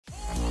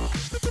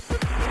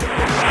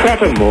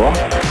Furthermore,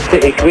 the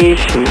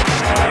equation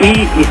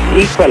E is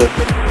equal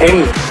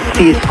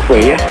mc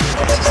squared.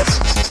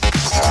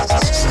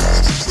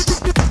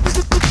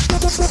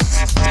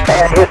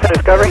 Houston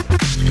Discovery.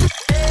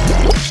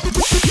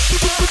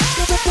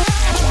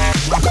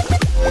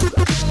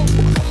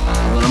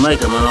 I'm gonna make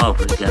him an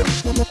offer again.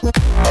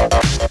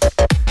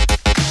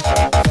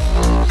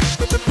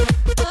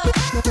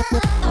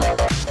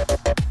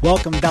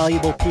 Welcome,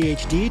 valuable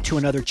PhD, to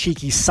another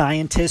Cheeky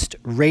Scientist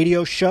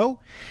radio show.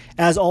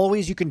 As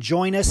always, you can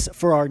join us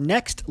for our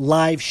next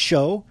live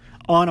show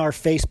on our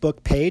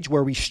Facebook page,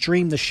 where we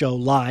stream the show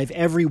live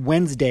every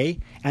Wednesday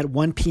at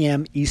 1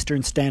 p.m.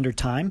 Eastern Standard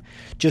Time.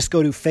 Just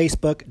go to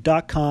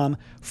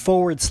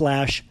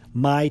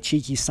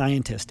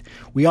facebook.com/MyCheekyScientist.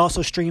 We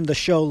also stream the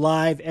show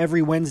live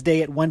every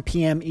Wednesday at 1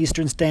 p.m.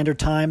 Eastern Standard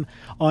Time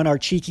on our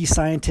Cheeky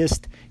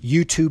Scientist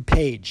YouTube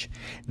page.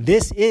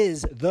 This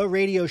is the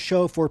radio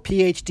show for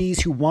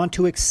PhDs who want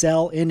to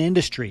excel in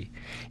industry.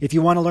 If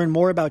you want to learn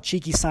more about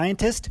Cheeky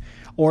Scientist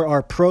or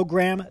our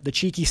program, the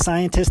Cheeky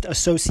Scientist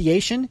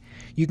Association,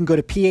 you can go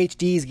to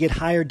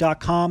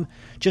phdsgethired.com.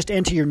 Just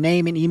enter your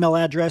name and email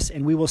address,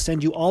 and we will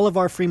send you all of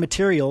our free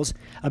materials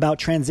about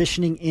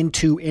transitioning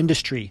into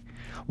industry.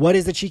 What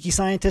is the Cheeky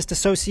Scientist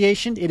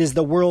Association? It is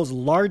the world's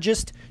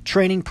largest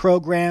training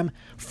program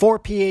for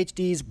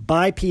PhDs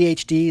by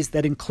PhDs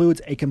that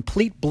includes a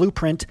complete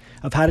blueprint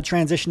of how to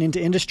transition into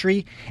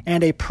industry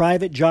and a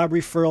private job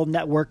referral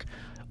network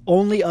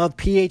only of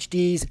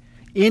PhDs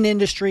in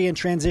industry and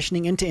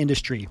transitioning into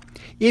industry.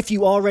 If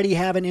you already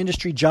have an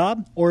industry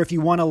job, or if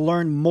you want to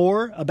learn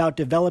more about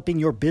developing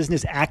your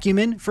business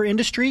acumen for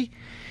industry,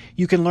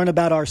 you can learn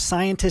about our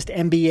Scientist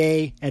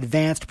MBA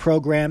advanced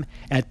program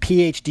at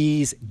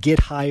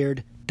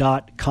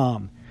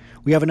phdsgethired.com.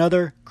 We have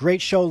another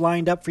great show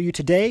lined up for you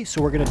today,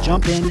 so we're going to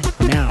jump in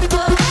now.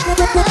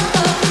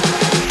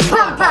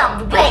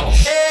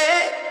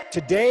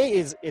 Today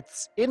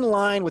it's in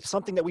line with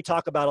something that we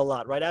talk about a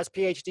lot, right? As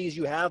PhDs,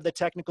 you have the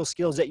technical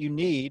skills that you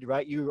need,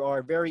 right? You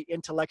are very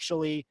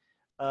intellectually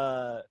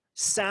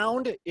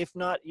sound, if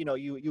not,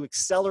 you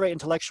accelerate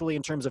intellectually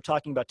in terms of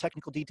talking about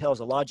technical details,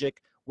 the logic,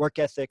 work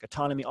ethic,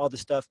 autonomy, all this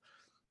stuff.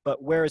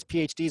 But whereas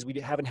PhDs, we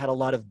haven't had a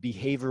lot of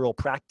behavioral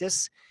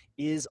practice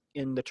is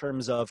in the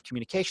terms of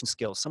communication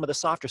skills. Some of the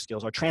softer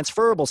skills are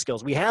transferable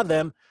skills. We have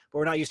them, but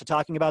we're not used to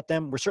talking about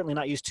them. We're certainly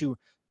not used to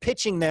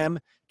pitching them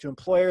to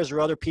employers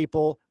or other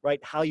people, right?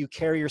 How you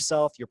carry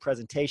yourself, your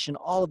presentation,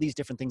 all of these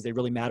different things, they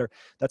really matter.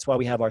 That's why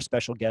we have our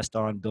special guest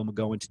on, Bill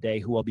McGowan, today,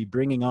 who I'll be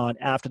bringing on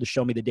after the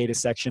Show Me the Data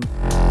section.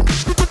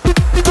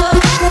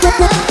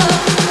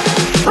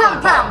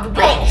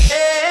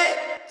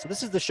 So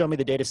this is the Show Me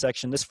the Data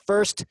section. This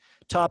first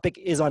topic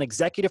is on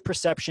executive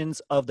perceptions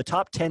of the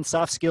top 10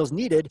 soft skills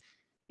needed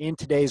in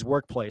today's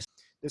workplace.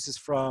 This is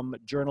from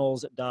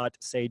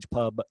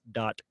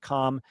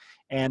journals.sagepub.com.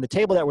 And the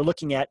table that we're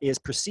looking at is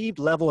perceived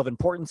level of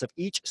importance of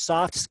each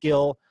soft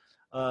skill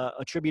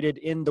attributed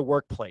in the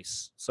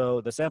workplace.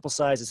 So the sample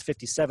size is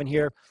 57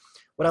 here.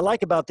 What I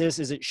like about this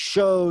is it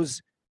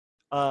shows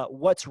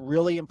what's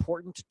really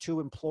important to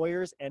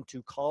employers and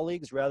to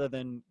colleagues rather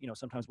than,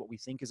 sometimes what we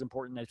think is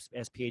important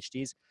as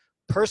PhDs.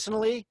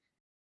 Personally,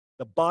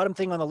 the bottom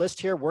thing on the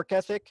list here, work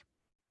ethic,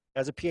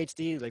 as a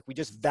PhD, we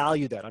just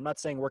value that. I'm not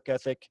saying work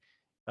ethic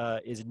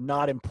is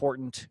not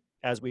important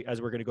as we're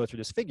going to go through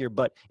this figure,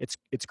 but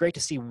it's great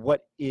to see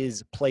what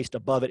is placed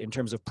above it in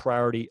terms of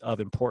priority of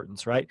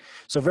importance, right?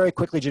 So very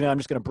quickly, Jeanette, I'm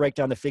just going to break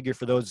down the figure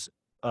for those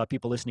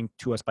people listening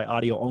to us by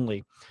audio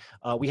only.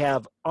 We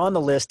have on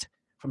the list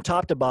from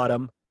top to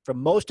bottom,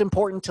 from most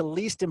important to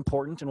least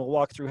important, and we'll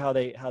walk through how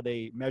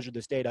they measure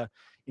this data.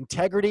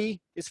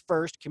 Integrity is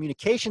first,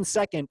 communication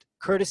second,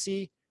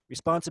 courtesy,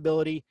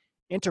 responsibility,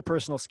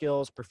 interpersonal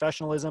skills,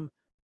 professionalism,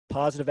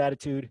 positive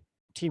attitude,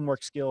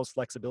 teamwork skills,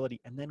 flexibility,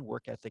 and then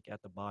work ethic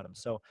at the bottom.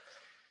 So,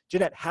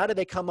 Jeanette, how do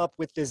they come up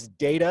with this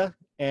data,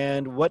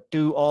 and what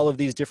do all of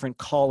these different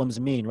columns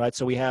mean, right?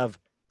 So we have,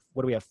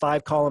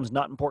 5 columns: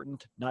 not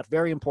important, not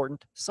very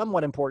important,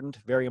 somewhat important,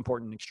 very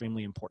important,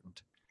 extremely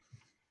important.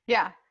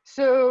 Yeah,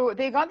 so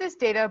they got this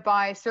data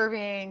by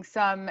surveying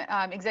some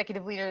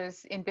executive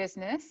leaders in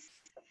business,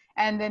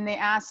 and then they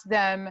asked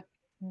them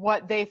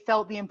what they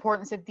felt the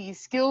importance of these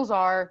skills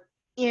are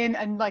in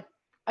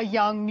a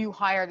young new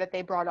hire that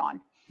they brought on.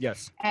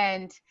 Yes.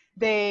 And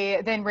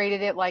they then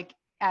rated it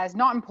as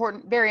not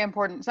important, very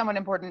important, somewhat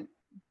important,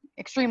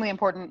 extremely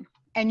important.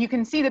 And you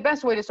can see the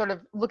best way to sort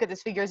of look at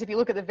this figure is if you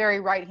look at the very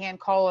right-hand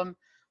column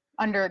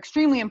under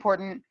extremely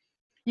important,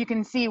 you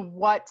can see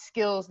what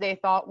skills they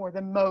thought were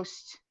the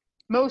most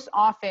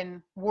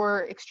often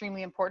were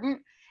extremely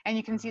important. And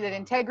you can see that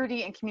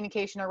integrity and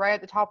communication are right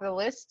at the top of the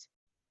list,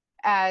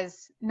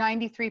 as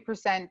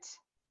 93%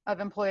 of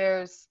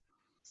employers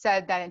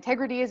said that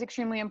integrity is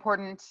extremely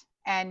important,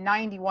 and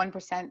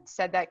 91%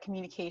 said that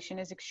communication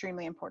is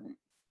extremely important.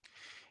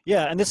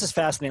 Yeah, and this is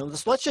fascinating.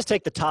 Let's just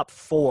take the top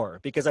 4,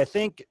 because I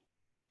think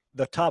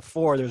the top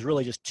 4, there's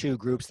really just 2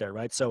 groups there,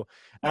 right? So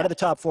out of the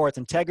top 4, it's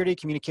integrity,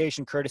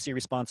 communication, courtesy,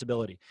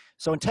 responsibility.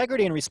 So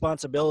integrity and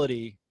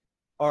responsibility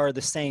are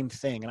the same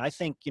thing. And I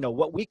think,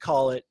 what we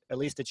call it, at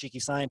least a Cheeky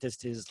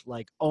Scientist, is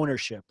like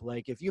ownership.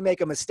 Like if you make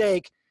a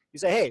mistake, you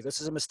say, hey,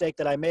 this is a mistake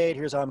that I made.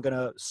 Here's how I'm going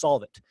to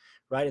solve it,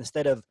 right?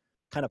 Instead of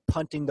kind of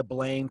punting the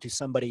blame to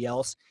somebody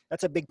else.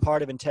 That's a big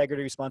part of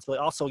integrity,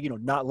 responsibility. Also,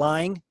 not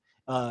lying,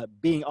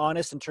 being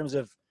honest in terms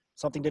of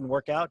something didn't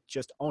work out,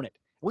 just own it.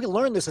 We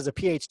learned this as a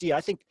PhD.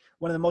 I think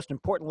one of the most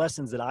important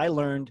lessons that I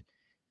learned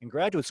in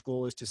graduate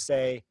school is to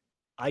say,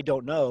 I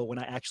don't know when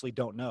I actually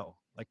don't know.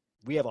 Like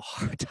we have a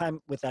hard time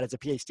with that as a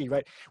PhD,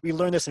 right? We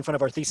learn this in front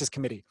of our thesis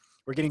committee.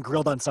 We're getting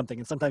grilled on something.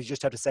 And sometimes you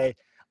just have to say,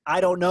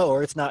 I don't know,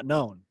 or it's not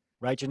known,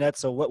 right, Jeanette?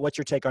 So what's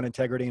your take on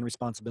integrity and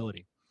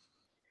responsibility?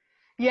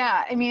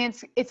 Yeah, I mean,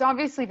 it's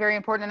obviously very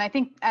important. And I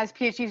think as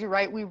PhDs, you're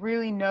right, we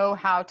really know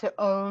how to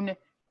own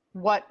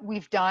what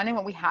we've done and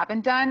what we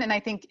haven't done. And I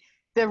think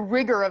the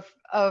rigor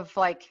of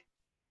like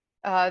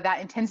that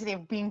intensity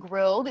of being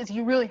grilled is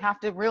you really have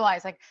to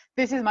realize like,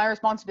 this is my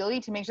responsibility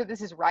to make sure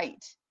this is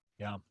right.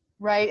 Yeah.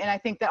 Right. And I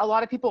think that a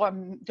lot of people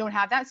don't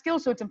have that skill.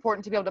 So it's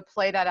important to be able to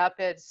play that up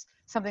as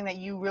something that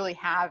you really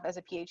have as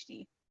a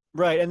PhD.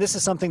 Right. And this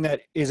is something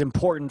that is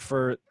important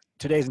for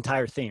today's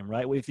entire theme,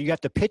 right? If you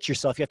have to pitch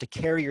yourself, you have to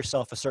carry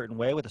yourself a certain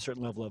way with a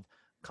certain level of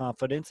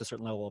confidence, a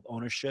certain level of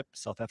ownership,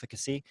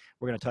 self-efficacy.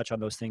 We're going to touch on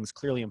those things,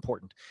 clearly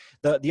important.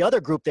 The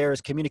other group there is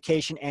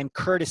communication and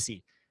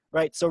courtesy,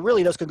 right? So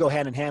really those could go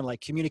hand in hand,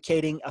 like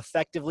communicating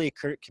effectively,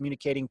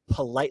 communicating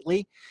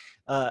politely.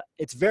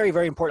 It's very,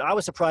 very important. I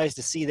was surprised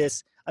to see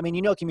this. I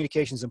mean,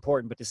 communication is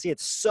important, but to see it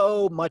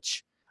so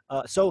much,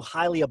 so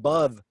highly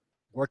above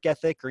work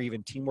ethic or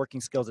even team working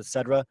skills, et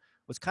cetera,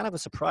 was kind of a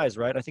surprise,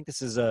 right? I think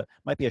this is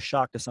might be a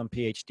shock to some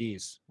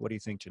PhDs. What do you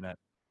think, Jeanette?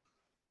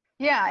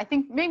 Yeah, I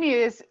think maybe it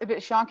is a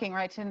bit shocking,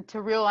 right,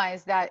 to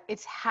realize that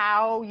it's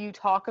how you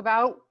talk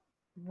about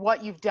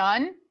what you've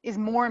done is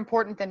more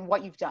important than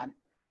what you've done.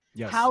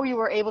 Yes. How you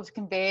were able to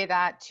convey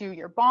that to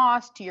your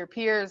boss, to your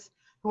peers,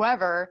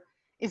 whoever,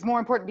 is more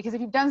important. Because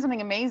if you've done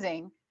something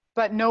amazing,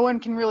 but no one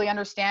can really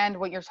understand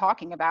what you're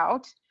talking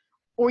about,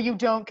 or you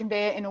don't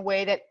convey it in a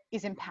way that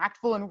is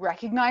impactful and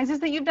recognizes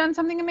that you've done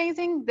something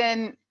amazing,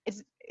 then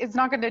it's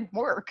not going to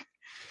work.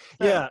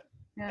 So, yeah,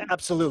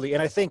 absolutely.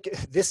 And I think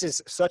this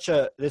is such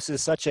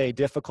a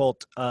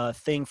difficult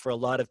thing for a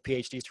lot of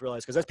PhDs to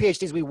realize, because as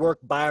PhDs, we work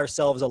by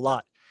ourselves a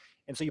lot.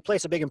 And so you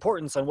place a big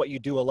importance on what you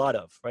do a lot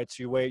of, right?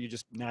 So you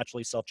just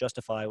naturally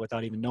self-justify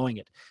without even knowing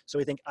it. So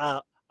we think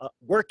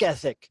work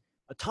ethic,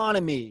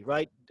 autonomy,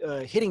 right?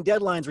 Hitting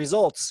deadlines,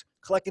 results,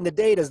 collecting the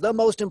data is the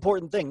most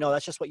important thing. No,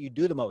 that's just what you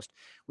do the most.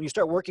 When you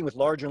start working with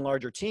larger and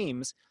larger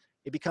teams,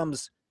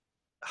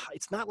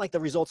 it's not like the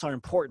results are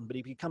important, but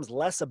it becomes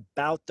less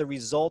about the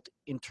result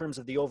in terms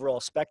of the overall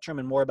spectrum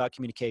and more about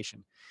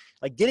communication.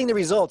 Like getting the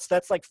results,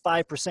 that's like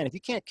 5%. If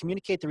you can't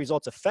communicate the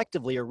results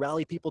effectively or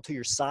rally people to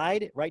your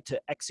side, right,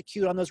 to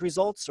execute on those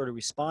results or to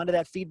respond to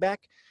that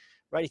feedback,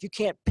 right? If you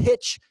can't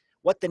pitch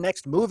what the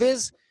next move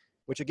is,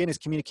 which again is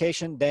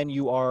communication, then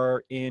you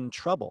are in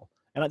trouble.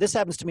 And this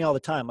happens to me all the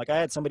time. Like I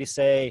had somebody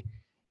say,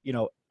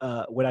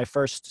 when I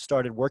first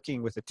started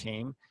working with a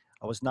team,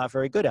 I was not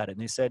very good at it. And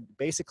they said,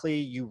 basically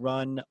you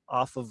run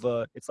off of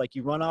a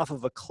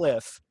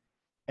cliff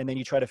and then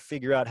you try to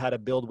figure out how to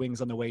build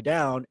wings on the way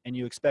down and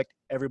you expect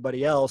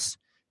everybody else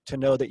to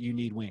know that you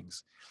need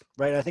wings,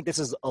 right? And I think this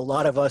is a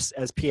lot of us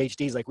as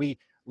PhDs, like we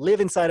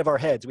live inside of our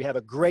heads. We have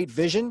a great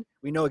vision.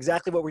 We know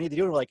exactly what we need to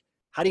do. And we're like,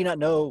 how do you not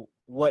know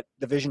what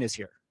the vision is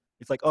here?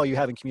 It's like, oh, you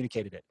haven't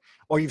communicated it.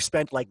 Or you've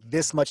spent like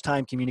this much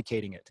time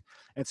communicating it.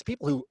 And it's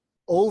people who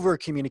over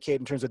communicate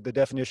in terms of the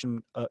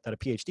definition that a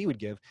PhD would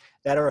give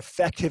that are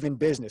effective in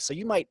business. So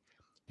you might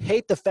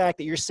hate the fact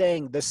that you're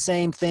saying the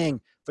same thing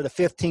for the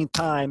 15th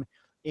time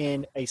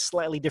in a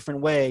slightly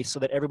different way so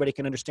that everybody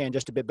can understand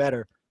just a bit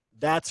better.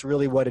 That's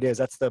really what it is.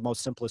 That's the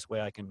most simplest way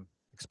I can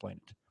explain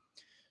it.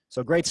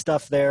 So great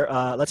stuff there.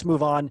 Let's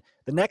move on.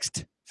 The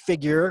next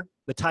figure,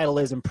 the title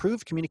is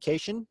Improved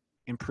Communication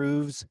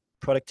Improves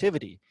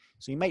Productivity.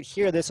 So you might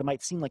hear this, it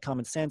might seem like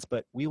common sense,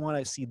 but we want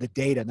to see the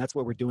data, and that's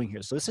what we're doing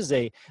here. So this is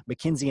a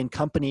McKinsey &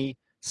 Company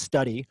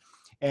study,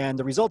 and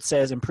the result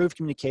says improved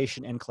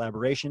communication and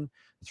collaboration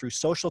through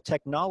social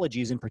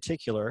technologies in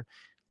particular,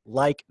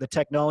 like the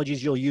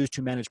technologies you'll use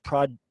to manage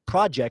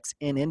projects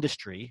in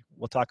industry.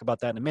 We'll talk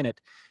about that in a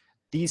minute.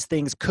 These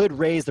things could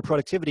raise the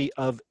productivity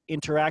of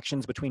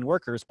interactions between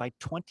workers by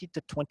 20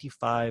 to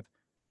 25%.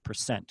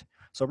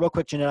 So real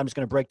quick, Jeanette, I'm just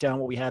going to break down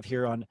what we have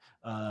here on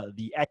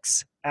the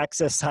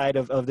x-axis side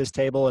of this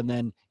table and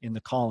then in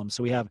the column.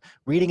 So we have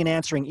reading and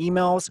answering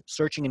emails,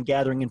 searching and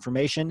gathering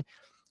information,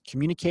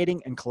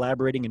 communicating and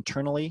collaborating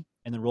internally,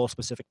 and then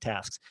role-specific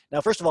tasks.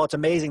 Now, first of all, it's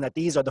amazing that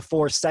these are the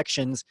 4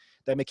 sections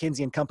that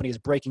McKinsey & Company is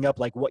breaking up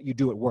like what you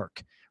do at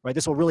work, right?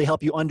 This will really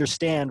help you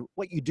understand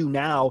what you do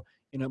now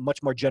in a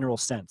much more general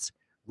sense.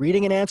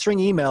 Reading and answering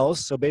emails,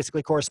 so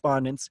basically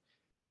correspondence,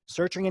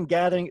 searching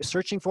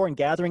for and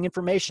gathering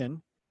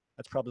information.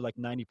 That's probably like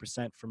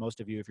 90% for most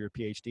of you if you're a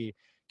PhD.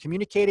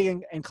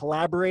 Communicating and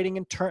collaborating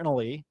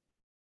internally,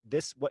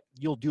 what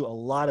you'll do a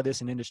lot of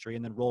this in industry,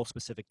 and then role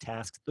specific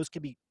tasks. Those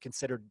can be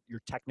considered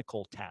your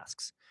technical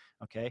tasks.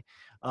 Okay.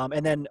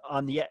 And then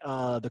on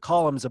the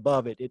columns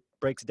above it, it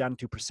breaks down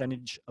to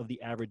percentage of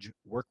the average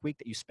work week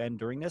that you spend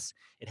during this.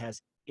 It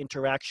has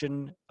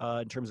interaction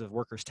in terms of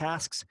workers'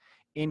 tasks,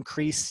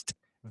 increased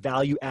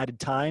value added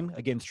time,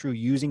 again, through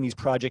using these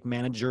project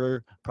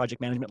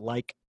management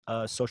like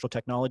social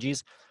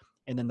technologies.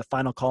 And then the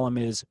final column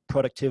is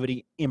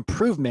productivity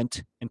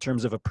improvement in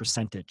terms of a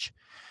percentage.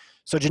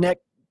 So Jeanette,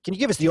 can you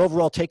give us the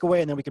overall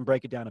takeaway, and then we can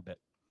break it down a bit?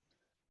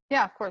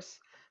 Yeah, of course.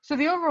 So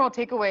the overall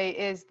takeaway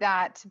is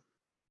that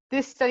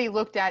this study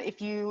looked at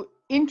if you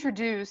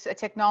introduce a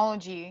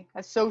technology,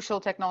 a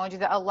social technology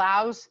that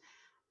allows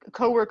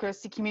coworkers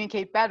to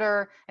communicate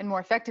better and more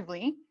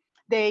effectively,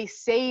 they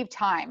save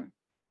time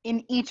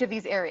in each of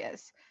these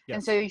areas. Yes.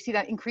 And so you see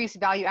that increased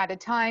value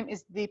added time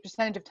is the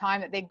percentage of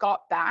time that they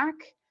got back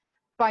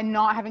by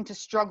not having to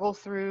struggle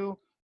through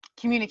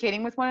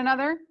communicating with one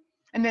another.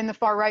 And then the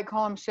far right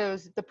column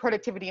shows the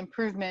productivity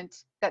improvement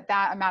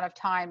that amount of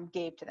time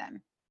gave to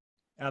them.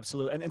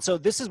 Absolutely. And so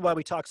this is why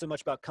we talk so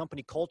much about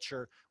company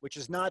culture, which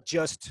is not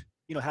just,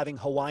 having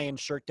Hawaiian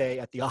shirt day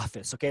at the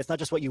office. Okay. It's not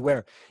just what you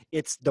wear.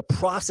 It's the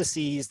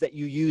processes that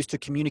you use to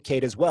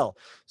communicate as well.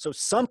 So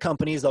some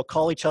companies, they'll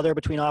call each other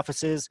between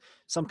offices.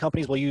 Some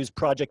companies will use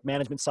project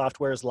management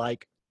softwares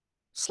like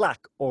Slack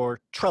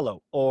or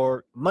Trello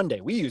or Monday.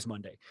 We use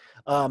Monday.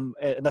 And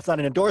that's not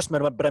an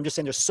endorsement, but I'm just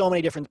saying there's so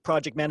many different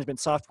project management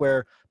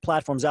software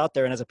platforms out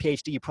there. And as a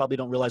PhD, you probably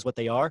don't realize what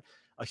they are.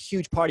 A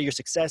huge part of your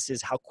success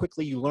is how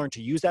quickly you learn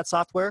to use that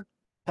software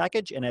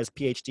package. And as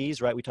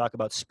PhDs, right, we talk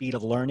about speed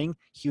of learning,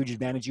 huge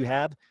advantage you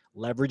have.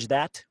 Leverage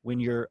that when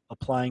you're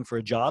applying for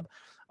a job.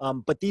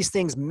 But these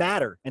things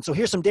matter. And so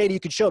here's some data you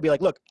could show. Be like,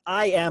 look,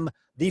 I am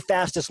the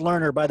fastest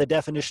learner by the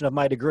definition of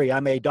my degree.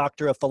 I'm a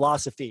doctor of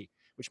philosophy,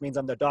 which means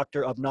I'm the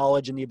doctor of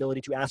knowledge and the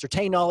ability to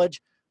ascertain knowledge.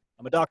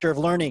 I'm a doctor of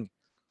learning.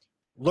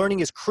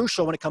 Learning is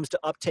crucial when it comes to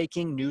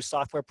uptaking new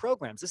software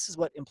programs. This is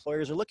what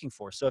employers are looking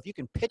for. So if you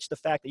can pitch the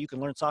fact that you can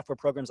learn software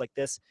programs like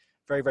this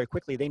very, very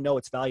quickly, they know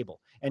it's valuable.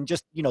 And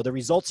just, the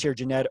results here,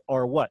 Jeanette,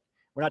 are what?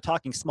 We're not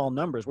talking small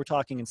numbers. We're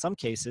talking in some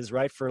cases,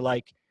 right, for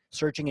like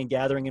searching and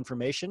gathering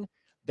information,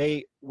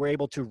 they were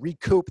able to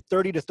recoup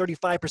 30 to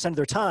 35% of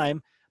their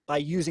time by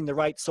using the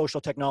right social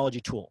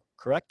technology tool,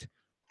 correct?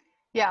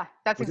 Yeah,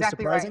 that's Was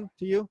exactly this surprising right.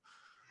 to you?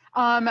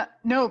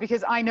 No,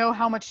 because I know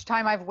how much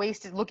time I've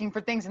wasted looking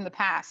for things in the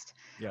past.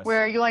 Yes.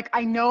 Where you're like,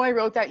 I know I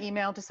wrote that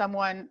email to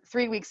someone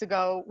 3 weeks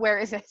ago. Where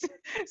is it?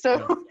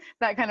 So Yes.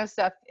 that kind of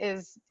stuff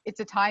it's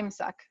a time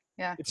suck.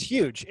 Yeah. It's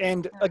huge.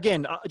 And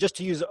again, just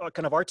to use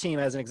kind of our team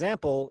as an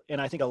example,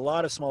 and I think a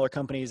lot of smaller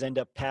companies end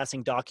up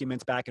passing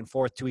documents back and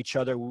forth to each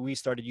other. We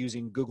started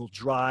using Google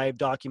Drive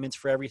documents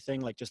for everything,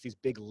 like just these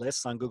big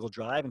lists on Google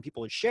Drive, and people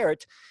would share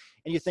it.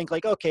 And you think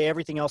like, okay,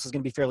 everything else is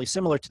going to be fairly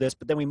similar to this.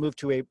 But then we moved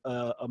to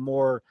a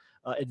more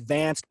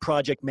advanced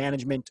project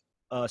management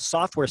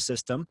software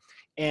system,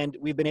 and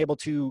we've been able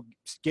to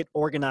get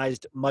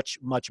organized much,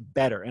 much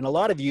better. And a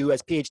lot of you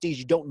as PhDs,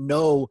 you don't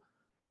know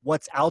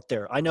what's out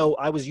there. I know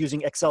I was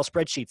using Excel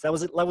spreadsheets. That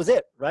was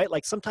it, right?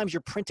 Like sometimes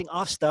you're printing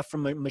off stuff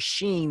from a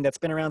machine that's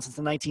been around since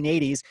the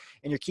 1980s,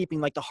 and you're keeping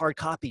like the hard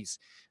copies.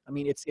 I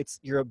mean,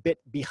 you're a bit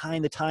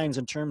behind the times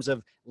in terms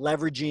of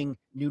leveraging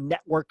new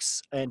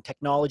networks and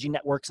technology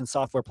networks and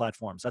software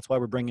platforms. That's why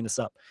we're bringing this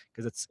up,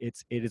 because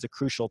it is a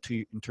crucial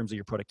to in terms of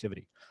your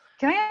productivity.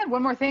 Can I add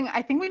one more thing?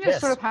 I think we just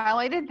Yes. sort of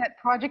highlighted that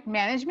project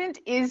management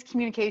is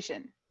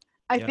communication.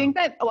 I think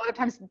that a lot of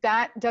times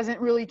that doesn't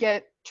really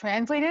get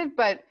translated,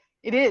 but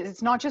it is.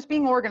 It's not just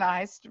being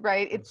organized,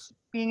 right? It's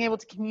being able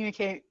to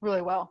communicate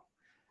really well.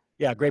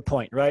 Yeah, great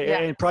point, right? Yeah.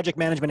 In project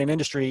management and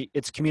industry,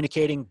 it's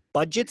communicating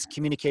budgets,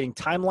 communicating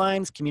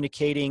timelines,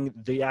 communicating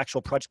the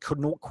actual project,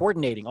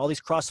 coordinating all these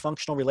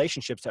cross-functional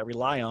relationships that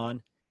rely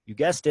on, you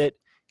guessed it,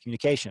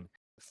 communication.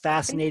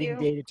 Fascinating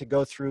data to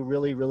go through.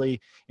 Really,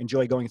 really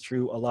enjoy going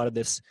through a lot of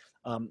this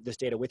this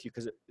data with you,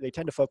 because we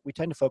tend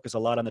to focus a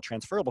lot on the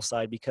transferable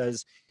side,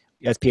 because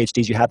as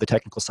PhDs, you have the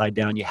technical side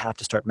down. You have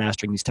to start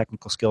mastering these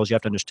technical skills. You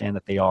have to understand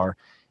that they are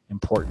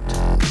important.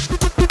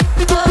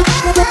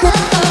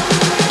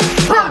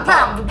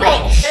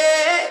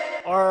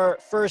 Our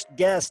first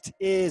guest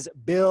is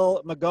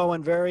Bill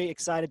McGowan. Very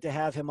excited to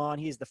have him on.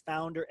 He's the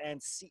founder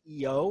and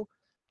CEO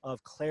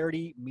of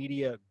Clarity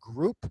Media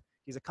Group.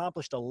 He's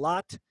accomplished a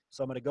lot,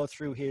 so I'm going to go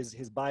through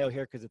his bio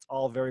here because it's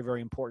all very,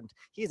 very important.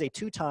 He is a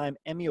two-time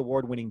Emmy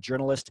Award-winning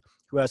journalist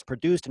who has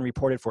produced and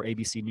reported for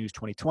ABC News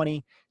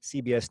 2020,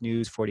 CBS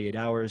News 48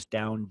 Hours,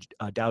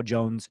 Dow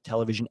Jones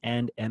Television,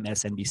 and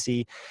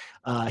MSNBC.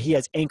 He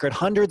has anchored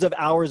hundreds of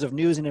hours of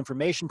news and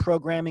information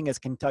programming, has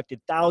conducted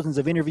thousands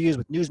of interviews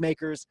with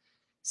newsmakers,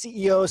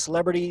 CEOs,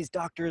 celebrities,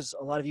 doctors.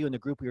 A lot of you in the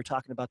group, we were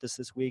talking about this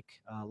week.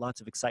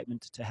 Lots of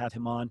excitement to have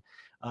him on.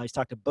 He's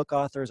talked to book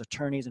authors,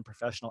 attorneys, and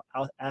professional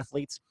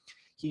athletes.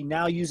 He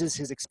now uses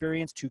his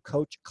experience to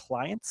coach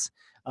clients,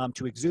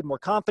 to exude more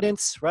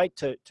confidence, right?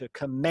 To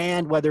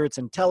command, whether it's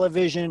in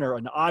television or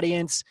an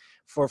audience,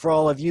 for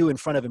all of you in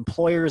front of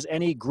employers,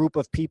 any group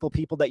of people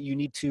that you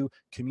need to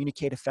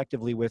communicate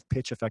effectively with,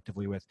 pitch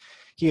effectively with.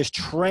 He has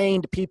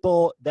trained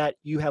people that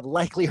you have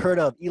likely heard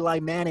of: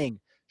 Eli Manning,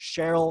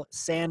 Sheryl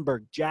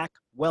Sandberg, Jack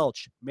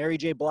Welch, Mary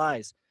J.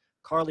 Blige,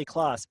 Carly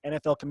Kloss,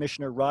 NFL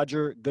Commissioner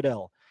Roger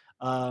Goodell,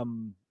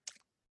 the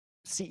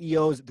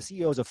CEOs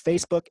of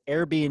Facebook,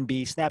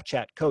 Airbnb,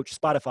 Snapchat, Coach,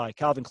 Spotify,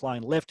 Calvin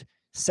Klein, Lyft,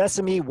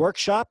 Sesame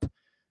Workshop,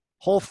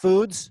 Whole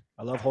Foods,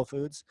 I love Whole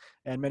Foods,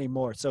 and many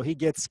more. So he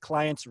gets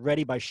clients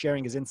ready by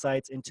sharing his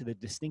insights into the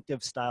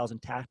distinctive styles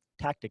and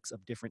tactics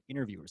of different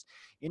interviewers.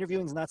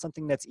 Interviewing is not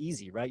something that's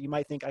easy, right? You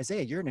might think,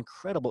 Isaiah, you're an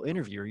incredible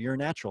interviewer. You're a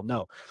natural.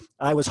 No,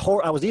 I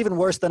was even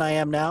worse than I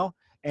am now.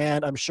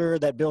 And I'm sure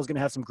that Bill's going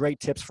to have some great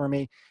tips for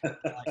me.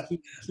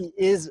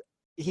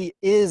 He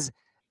is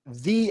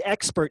the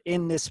expert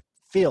in this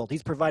field.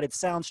 He's provided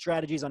sound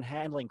strategies on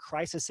handling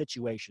crisis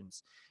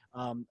situations.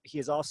 He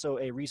is also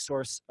a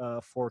resource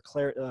for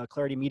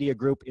Clarity Media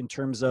Group in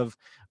terms of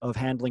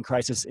handling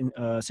crisis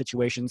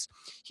situations.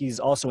 He's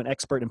also an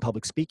expert in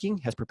public speaking,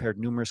 has prepared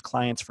numerous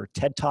clients for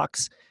TED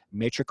Talks,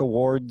 Matrix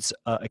Awards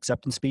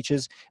acceptance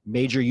speeches,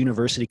 major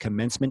university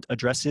commencement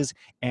addresses,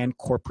 and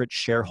corporate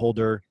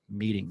shareholder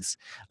meetings.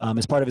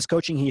 As part of his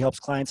coaching, he helps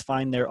clients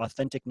find their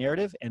authentic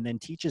narrative and then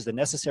teaches the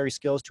necessary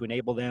skills to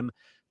enable them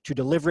to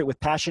deliver it with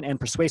passion and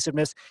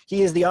persuasiveness.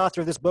 He is the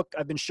author of this book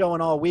I've been showing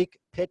all week,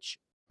 Pitch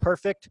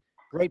Perfect.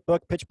 Great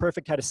book, Pitch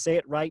Perfect, How to Say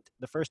It Right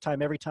the First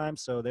Time Every Time.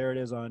 So there it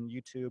is on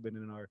YouTube and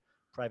in our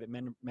private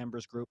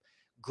members group.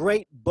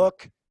 Great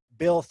book.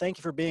 Bill, thank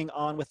you for being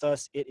on with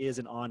us. It is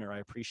an honor. I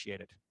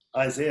appreciate it.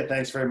 Isaiah,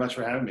 thanks very much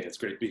for having me. It's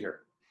great to be here.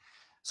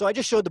 So I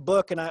just showed the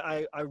book, and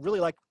I really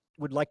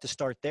would like to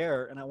start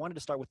there. And I wanted to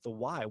start with the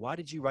why. Why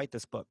did you write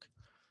this book?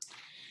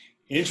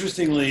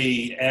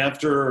 Interestingly,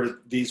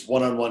 after these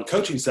one-on-one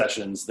coaching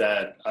sessions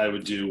that I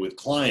would do with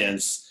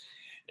clients,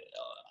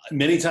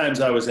 many times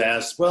I was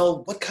asked,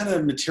 well, what kind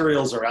of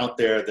materials are out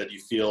there that you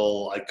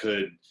feel I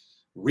could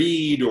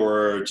read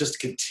or just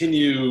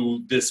continue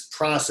this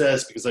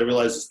process, because I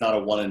realize it's not a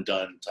one and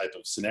done type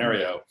of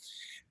scenario.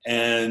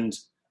 And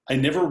I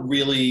never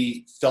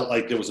really felt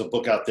like there was a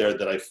book out there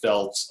that I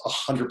felt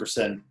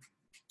 100%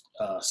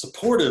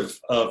 supportive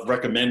of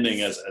recommending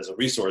as a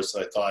resource.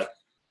 So I thought,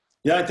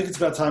 yeah, I think it's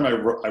about time I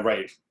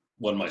write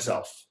one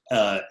myself.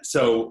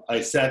 So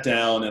I sat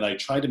down and I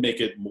tried to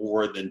make it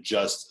more than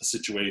just a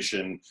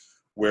situation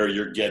where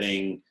you're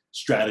getting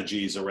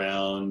strategies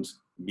around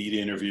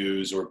media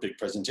interviews or big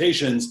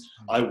presentations.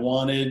 I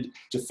wanted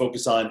to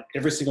focus on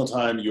every single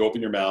time you open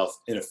your mouth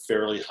in a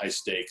fairly high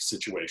stakes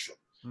situation.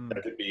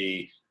 That could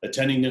be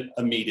attending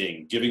a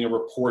meeting, giving a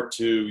report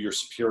to your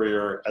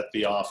superior at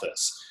the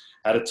office,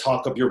 how to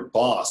talk up your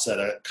boss at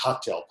a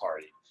cocktail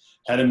party,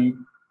 how to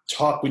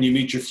talk when you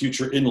meet your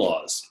future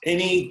in-laws,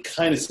 any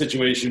kind of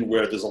situation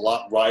where there's a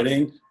lot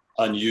riding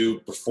on you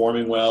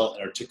performing well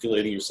and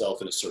articulating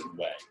yourself in a certain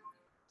way.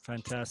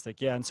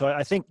 Fantastic. Yeah. And so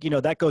I think,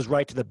 that goes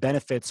right to the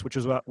benefits, which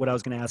is what I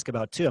was going to ask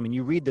about too. I mean,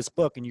 you read this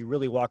book and you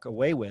really walk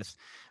away with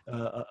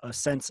a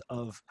sense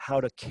of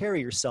how to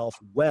carry yourself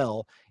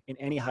well in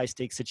any high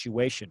stakes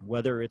situation,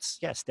 whether it's,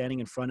 standing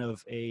in front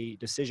of a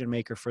decision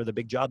maker for the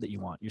big job that you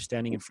want. You're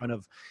standing in front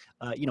of,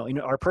 in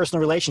our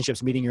personal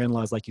relationships, meeting your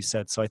in-laws, like you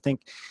said. So I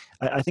think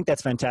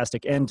that's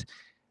fantastic. And,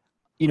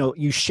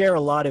 you share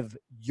a lot of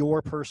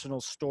your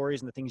personal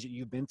stories and the things that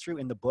you've been through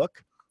in the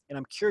book. And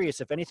I'm curious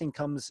if anything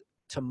comes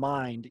to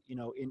mind,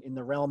 in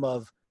the realm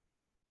of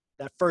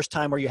that first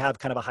time where you have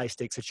kind of a high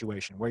stakes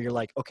situation where you're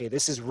like, okay,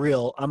 this is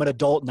real. I'm an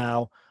adult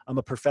now. I'm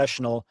a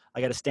professional. I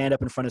got to stand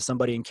up in front of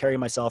somebody and carry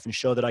myself and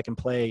show that I can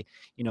play,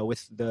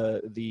 with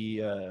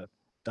the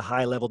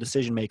high level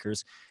decision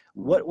makers.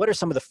 What are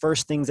some of the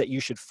first things that you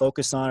should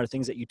focus on, or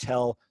things that you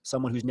tell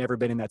someone who's never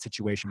been in that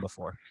situation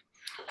before?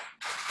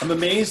 I'm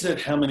amazed at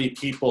how many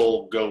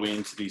people go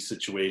into these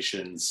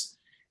situations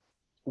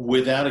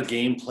without a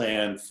game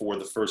plan for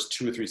the first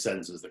 2 or 3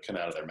 sentences that come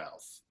out of their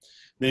mouth.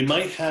 They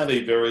might have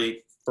a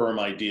very firm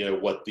idea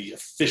what the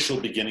official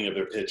beginning of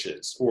their pitch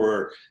is,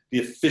 or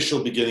the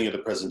official beginning of the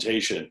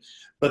presentation,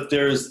 but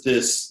there's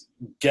this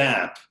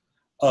gap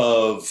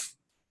of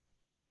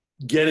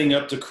getting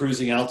up to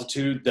cruising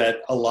altitude that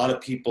a lot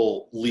of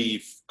people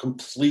leave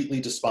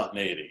completely to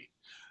spontaneity.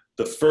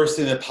 The first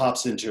thing that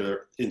pops into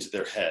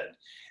their head.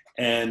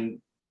 And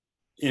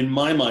in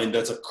my mind,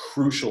 that's a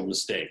crucial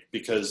mistake,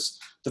 because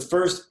the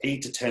first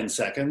 8 to 10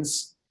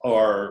 seconds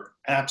are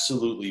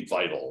absolutely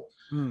vital.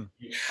 You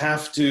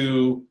have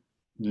to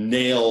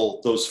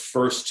nail those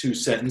first 2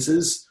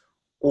 sentences,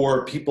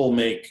 or people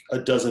make a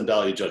dozen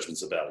value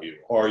judgments about you.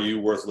 Are you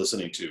worth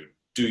listening to?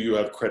 Do you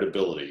have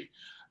credibility?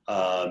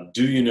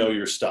 Do you know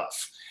your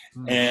stuff?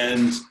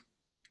 And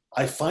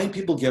I find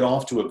people get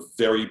off to a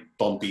very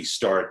bumpy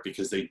start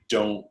because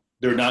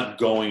they're not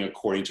going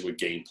according to a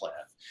game plan.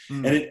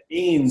 And it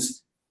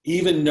means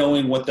even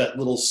knowing what that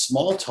little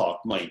small talk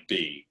might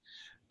be.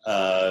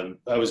 I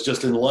was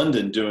just in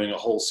London doing a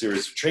whole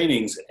series of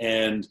trainings,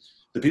 and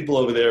the people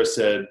over there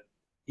said,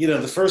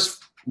 the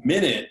first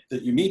minute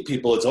that you meet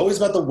people, it's always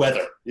about the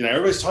weather.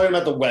 Everybody's talking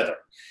about the weather.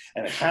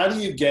 And how do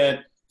you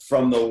get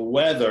from the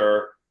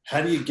weather,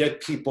 how do you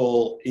get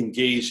people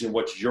engaged in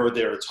what you're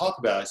there to talk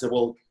about? I said,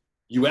 well,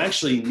 you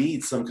actually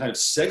need some kind of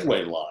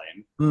segue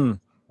line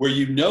where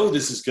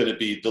this is going to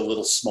be the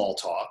little small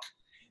talk.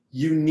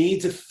 You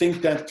need to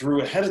think that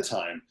through ahead of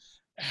time.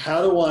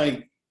 How do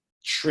I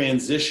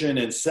transition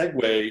and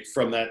segue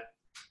from that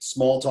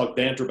small talk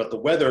banter about the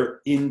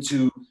weather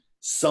into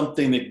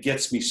something that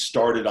gets me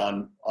started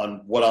on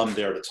what I'm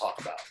there to talk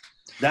about?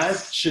 That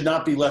should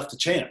not be left to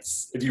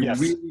chance if you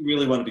really,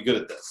 really want to be good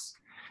at this.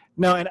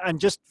 No, and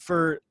just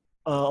for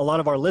a lot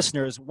of our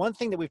listeners, one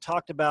thing that we've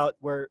talked about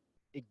where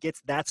it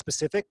gets that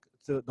specific,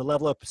 the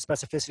level of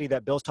specificity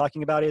that Bill's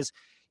talking about, is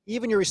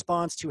even your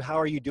response to "How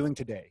are you doing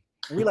today?"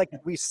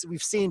 We've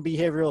seen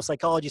behavioral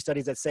psychology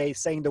studies that say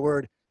saying the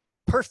word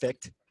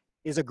 "perfect"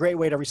 is a great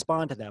way to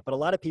respond to that. But a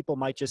lot of people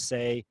might just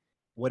say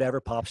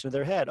whatever pops into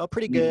their head. Oh,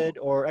 pretty good,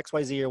 or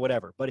XYZ or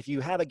whatever. But if you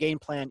have a game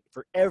plan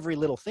for every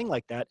little thing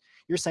like that,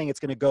 you're saying it's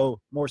going to go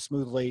more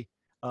smoothly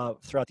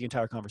throughout the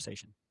entire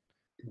conversation.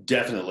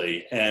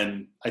 Definitely.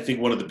 And I think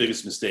one of the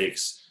biggest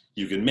mistakes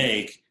you can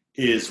make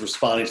is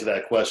responding to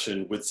that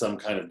question with some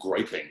kind of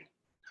griping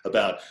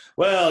about,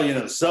 well,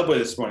 the subway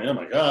this morning, oh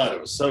my God,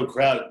 it was so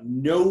crowded.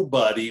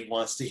 Nobody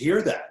wants to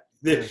hear that.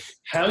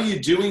 How you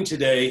doing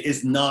today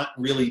is not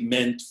really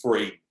meant for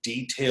a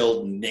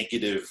detailed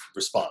negative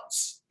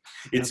response.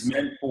 It's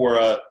meant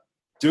for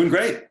doing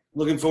great.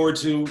 Looking forward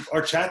to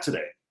our chat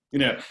today.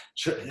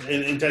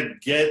 And to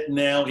get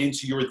now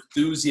into your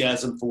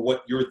enthusiasm for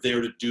what you're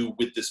there to do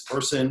with this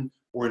person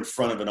or in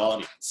front of an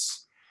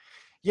audience.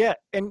 Yeah,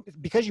 and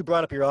because you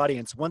brought up your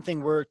audience, one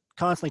thing we're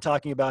constantly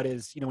talking about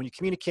is, when you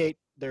communicate,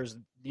 there's,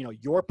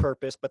 your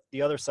purpose, but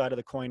the other side of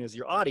the coin is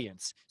your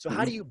audience. So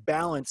how do you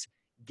balance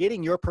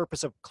getting your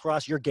purpose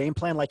across, your game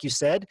plan, like you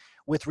said,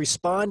 with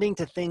responding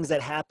to things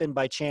that happen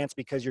by chance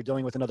because you're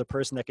dealing with another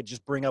person that could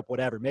just bring up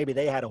whatever. Maybe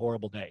they had a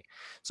horrible day.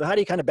 So how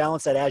do you kind of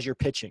balance that as you're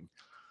pitching?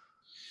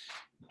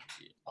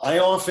 I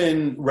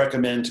often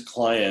recommend to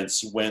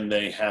clients when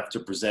they have to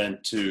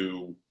present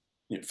to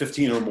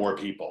 15 or more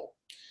people,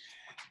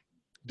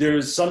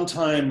 there's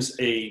sometimes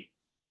a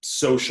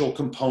social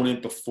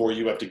component before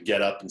you have to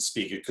get up and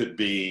speak. It could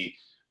be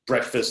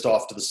breakfast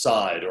off to the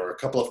side or a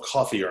couple of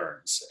coffee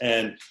urns.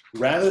 And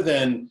rather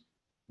than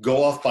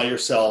go off by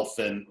yourself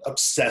and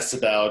obsess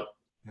about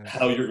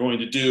how you're going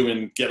to do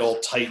and get all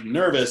tight and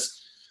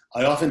nervous,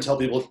 I often tell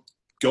people,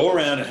 go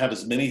around and have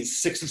as many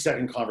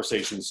 60-second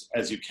conversations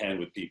as you can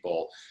with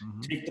people.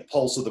 Take the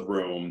pulse of the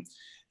room.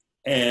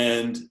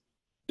 And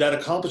that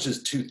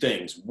accomplishes two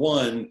things.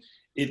 One,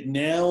 it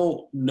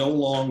now no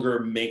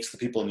longer makes the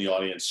people in the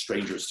audience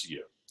strangers to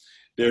you.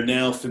 They're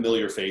now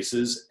familiar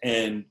faces.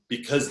 And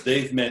because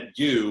they've met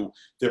you,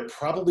 they're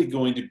probably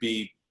going to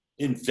be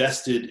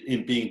invested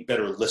in being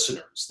better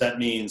listeners. That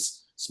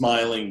means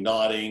smiling,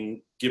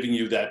 nodding, giving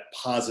you that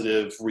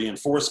positive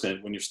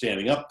reinforcement when you're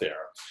standing up there.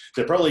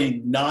 They're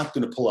probably not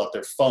going to pull out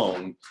their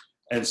phone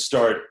and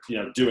start,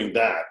 doing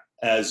that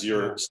as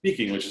you're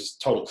speaking, which is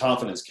total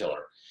confidence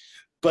killer.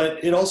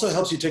 But it also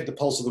helps you take the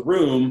pulse of the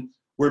room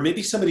where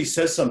maybe somebody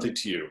says something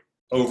to you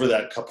over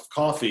that cup of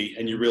coffee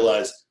and you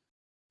realize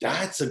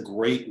that's a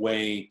great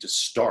way to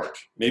start.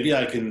 Maybe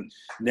I can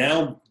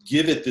now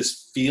give it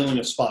this feeling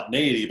of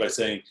spontaneity by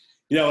saying,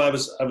 I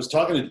was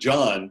talking to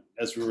John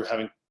as we were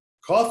having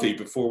coffee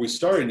before we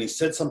started, and he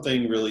said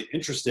something really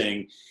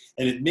interesting,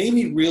 and it made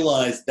me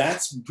realize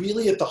that's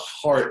really at the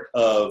heart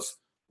of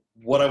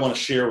what I want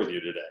to share with you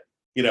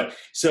today.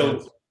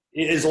 So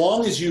as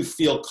long as you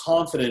feel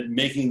confident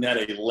making that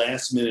a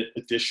last minute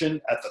addition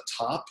at the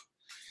top,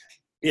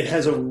 it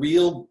has a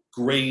real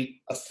great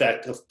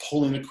effect of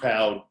pulling the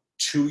crowd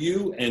to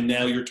you, and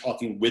now you're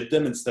talking with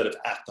them instead of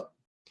at them.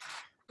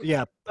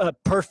 Yeah,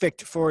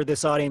 perfect for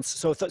this audience.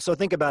 So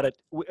think about it,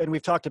 and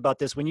we've talked about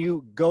this. When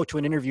you go to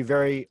an interview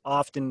very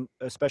often,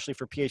 especially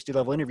for PhD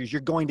level interviews,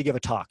 you're going to give a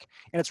talk.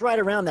 And it's right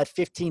around that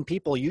 15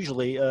 people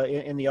usually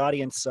in the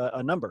audience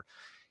number.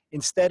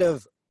 Instead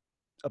of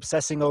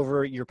obsessing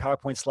over your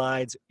PowerPoint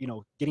slides,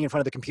 getting in front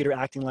of the computer,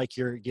 acting like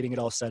you're getting it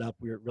all set up,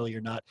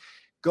 you're not.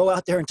 Go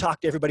out there and talk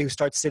to everybody who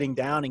starts sitting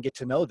down and get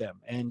to know them.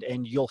 And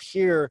you'll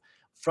hear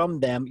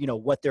from them,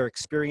 what their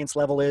experience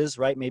level is,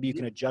 right? Maybe you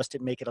can adjust it,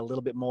 make it a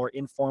little bit more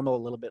informal,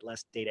 a little bit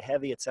less data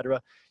heavy, et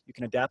cetera. You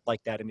can adapt like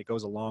that, and it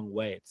goes a long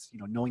way. It's,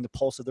 knowing the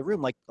pulse of the room,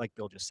 like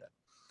Bill just said.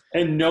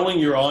 And knowing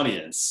your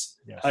audience.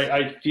 Yes.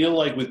 I feel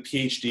like with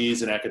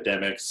PhDs and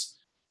academics,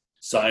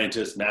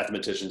 scientists,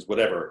 mathematicians,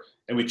 whatever,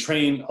 and we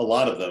train a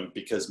lot of them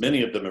because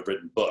many of them have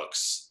written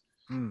books.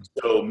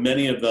 So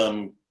many of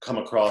them come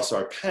across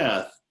our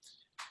path.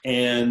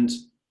 And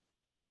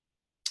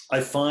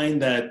I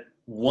find that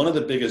one of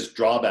the biggest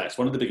drawbacks,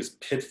 one of the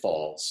biggest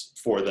pitfalls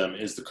for them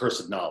is the curse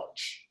of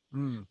knowledge,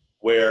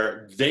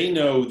 where they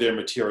know their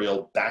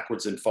material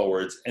backwards and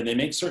forwards, and they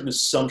make certain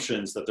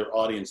assumptions that their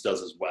audience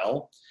does as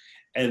well.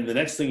 And the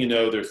next thing you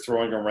know, they're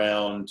throwing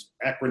around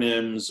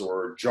acronyms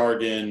or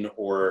jargon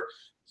or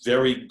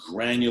very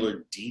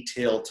granular,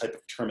 detailed type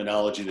of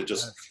terminology that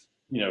just,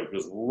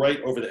 goes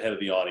right over the head of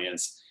the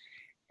audience.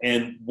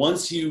 And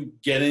once you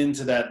get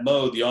into that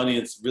mode, the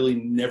audience really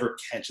never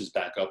catches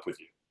back up with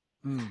you.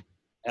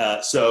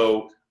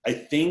 So I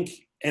think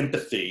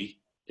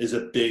empathy is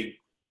a big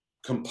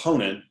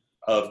component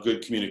of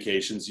good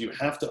communications. You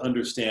have to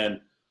understand,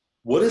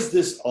 what is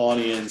this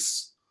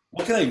audience,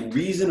 what can I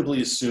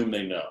reasonably assume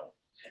they know?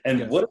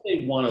 And what do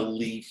they want to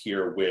leave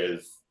here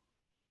with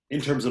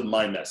in terms of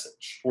my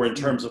message or in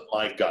terms of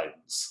my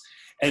guidance?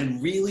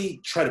 And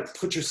really try to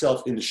put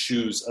yourself in the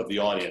shoes of the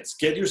audience.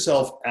 Get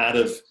yourself out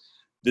of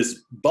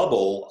this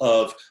bubble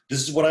of,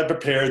 this is what I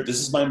prepared, this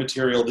is my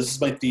material, this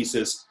is my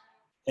thesis,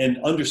 and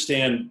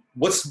understand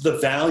what's the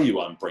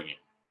value I'm bringing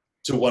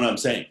to what I'm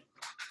saying.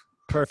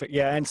 Perfect.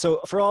 Yeah. And so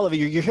for all of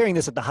you, you're hearing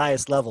this at the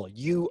highest level.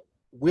 You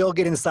will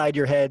get inside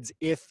your heads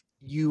if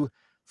you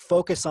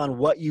focus on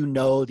what you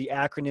know, the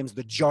acronyms,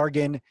 the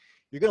jargon.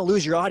 You're going to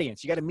lose your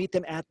audience. You got to meet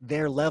them at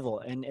their level.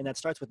 And that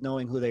starts with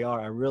knowing who they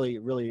are. I'm really,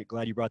 really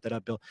glad you brought that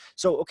up, Bill.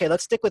 So, okay,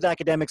 let's stick with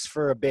academics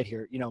for a bit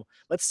here.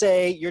 Let's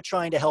say you're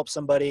trying to help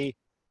somebody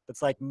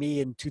that's like me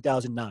in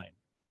 2009.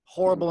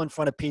 Horrible in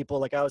front of people.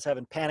 Like, I was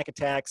having panic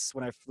attacks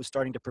when I was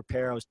starting to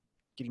prepare. I was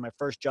getting my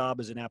first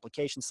job as an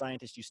application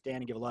scientist. You stand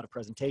and give a lot of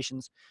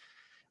presentations,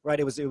 right?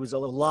 It was a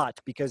little lot,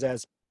 because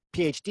as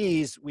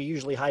PhDs, we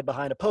usually hide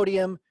behind a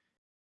podium,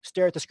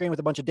 stare at the screen with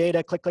a bunch of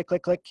data, click, click,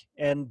 click, click,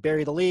 and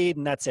bury the lead,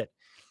 and that's it.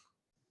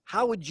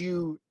 How would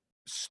you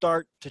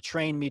start to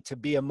train me to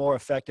be a more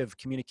effective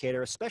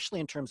communicator, especially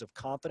in terms of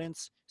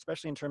confidence,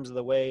 especially in terms of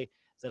the way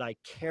that I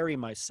carry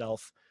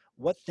myself?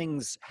 What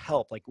things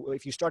help? Like,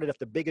 if you started at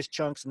the biggest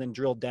chunks and then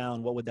drilled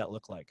down, what would that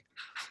look like?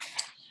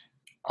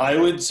 I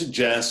would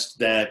suggest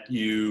that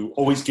you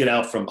always get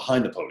out from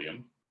behind the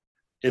podium,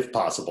 if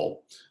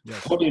possible.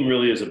 Yes. Podium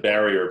really is a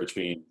barrier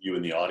between you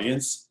and the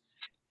audience,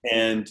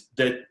 and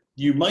that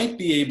you might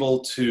be able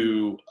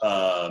to,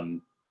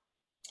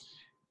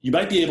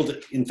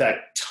 in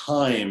fact,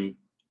 time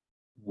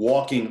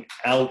walking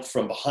out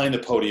from behind the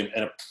podium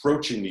and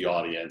approaching the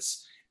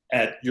audience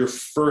at your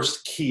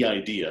first key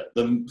idea.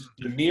 The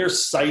mere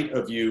sight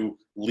of you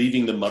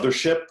leaving the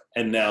mothership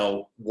and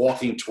now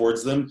walking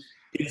towards them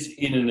is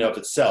in and of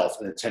itself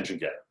an attention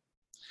getter.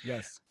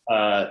 Yes.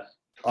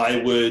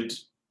 I would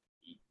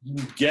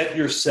get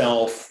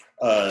yourself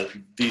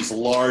these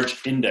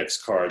large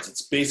index cards.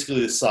 It's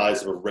basically the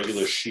size of a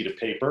regular sheet of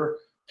paper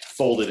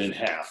folded in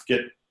half.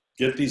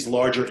 Get these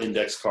larger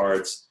index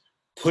cards,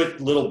 put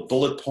little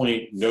bullet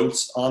point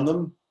notes on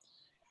them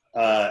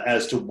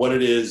as to what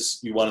it is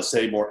you want to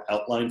say, more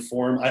outline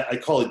form. I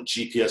call it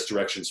GPS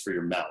directions for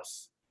your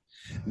mouth.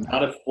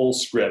 Not a full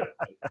script.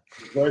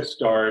 Before I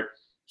start,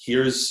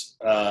 here's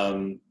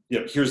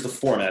here's the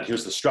format,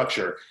 here's the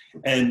structure.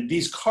 And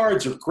these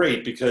cards are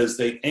great because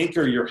they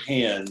anchor your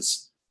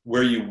hands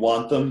where you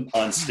want them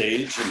on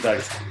stage. In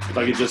fact, if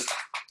I could just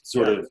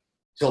sort of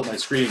tilt my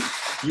screen,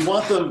 you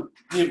want them,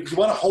 you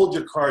want to hold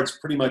your cards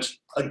pretty much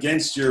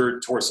against your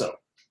torso.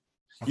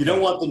 You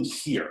don't want them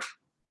here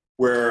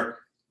where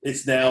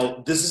it's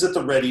now, this is at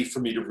the ready for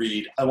me to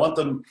read. I want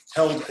them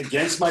held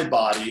against my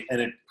body,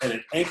 and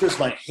it anchors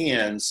my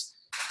hands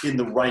in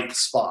the right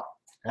spot.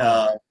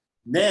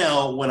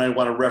 Now, when I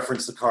want to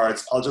reference the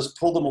cards, I'll just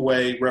pull them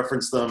away,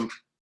 reference them,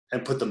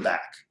 and put them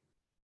back.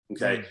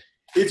 Okay?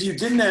 If you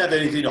didn't have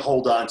anything to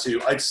hold on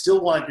to, I'd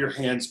still want your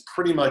hands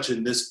pretty much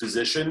in this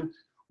position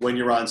when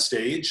you're on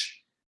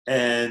stage.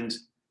 And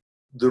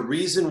the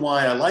reason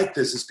why I like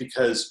this is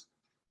because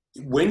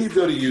when you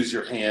go to use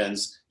your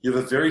hands, you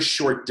have a very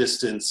short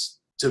distance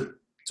to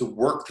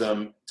work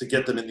them, to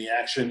get them in the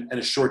action, and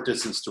a short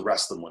distance to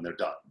rest them when they're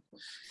done.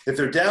 If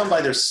they're down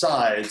by their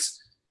sides,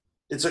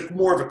 it's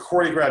more of a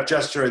choreographed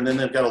gesture, and then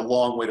they've got a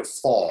long way to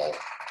fall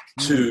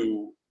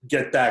to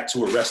get back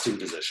to a resting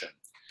position.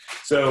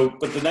 So,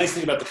 but the nice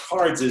thing about the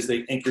cards is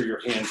they anchor your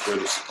hands where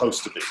they're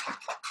supposed to be.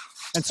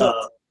 And so,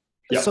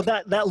 so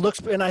that looks,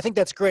 and I think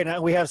that's great.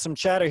 And we have some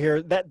chatter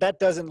here. That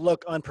doesn't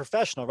look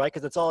unprofessional, right?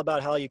 Because it's all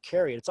about how you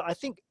carry it. So I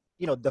think,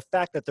 the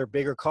fact that they're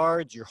bigger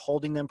cards, you're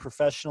holding them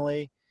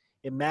professionally,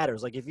 it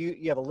matters. Like if you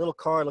have a little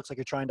card, looks like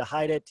you're trying to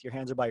hide it, your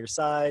hands are by your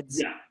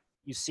sides. Yeah.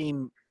 You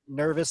seem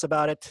nervous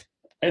about it.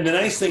 And the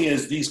nice thing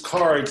is these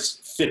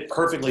cards fit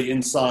perfectly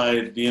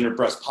inside the inner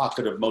breast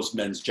pocket of most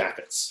men's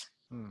jackets.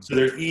 So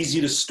they're easy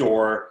to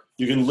store.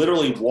 You can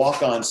literally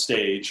walk on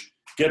stage,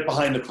 get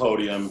behind the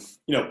podium,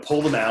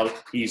 pull them out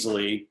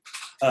easily.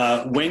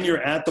 When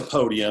you're at the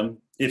podium,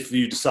 if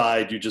you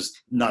decide you're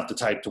just not the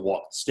type to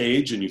walk the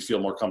stage and you feel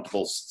more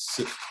comfortable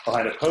sit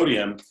behind a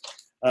podium,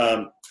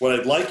 what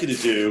I'd like you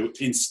to do,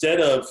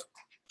 instead of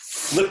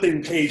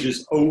flipping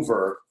pages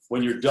over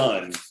when you're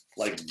done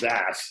like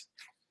that,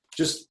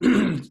 just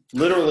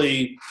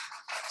literally,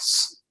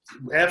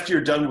 after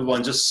you're done with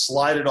one, just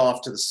slide it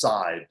off to the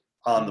side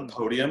on the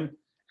podium,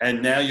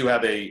 and now you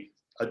have a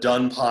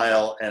done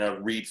pile and a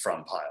read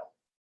from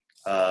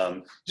pile.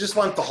 You just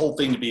want the whole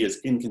thing to be as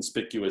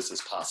inconspicuous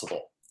as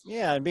possible.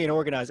 Yeah, and being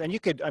organized. And you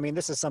could, I mean,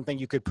 this is something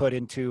you could put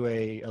into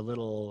a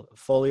little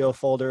folio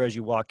folder as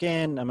you walk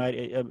in. I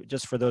might,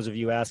 just for those of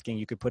you asking,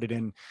 you could put it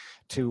in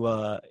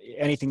to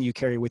anything you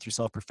carry with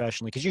yourself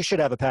professionally, because you should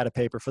have a pad of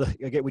paper for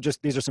the, again,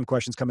 these are some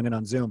questions coming in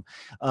on Zoom.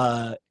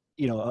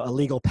 You know, a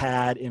legal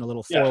pad in a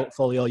little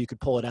folio, you could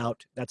pull it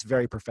out. That's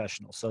very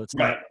professional. So it's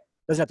not,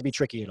 doesn't have to be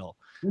tricky at all.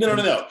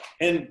 No.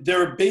 And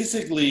there are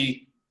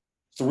basically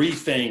three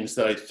things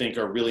that I think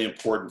are really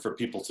important for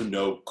people to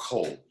know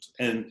cold.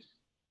 And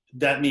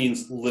that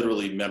means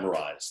literally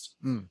memorized.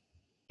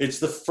 It's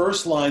the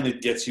first line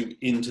that gets you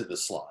into the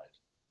slide.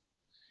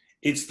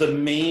 It's the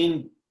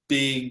main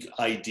big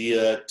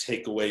idea,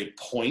 takeaway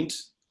point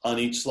on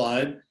each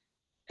slide.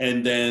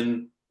 And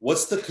then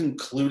what's the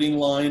concluding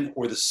line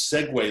or the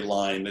segue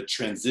line that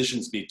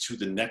transitions me to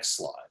the next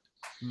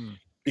slide?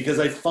 Because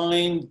I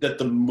find that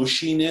the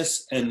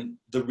mushiness and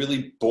the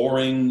really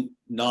boring,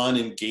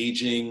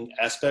 non-engaging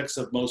aspects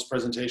of most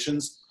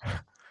presentations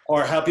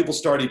are how people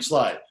start each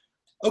slide.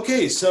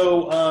 Okay,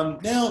 so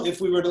now if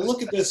we were to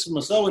look at this from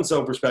a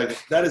so-and-so perspective,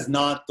 that is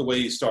not the way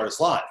you start a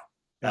slide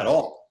at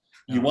all.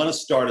 You want to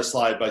start a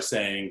slide by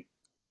saying,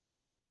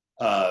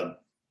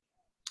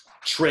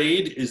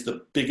 trade is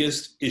the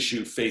biggest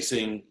issue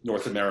facing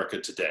North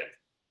America today.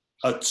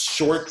 A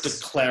short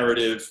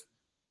declarative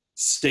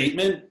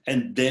statement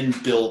and then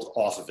build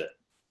off of it.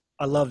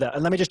 I love that.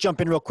 And let me just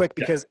jump in real quick,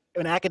 because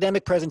in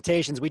academic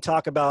presentations, we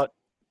talk about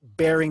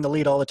bearing the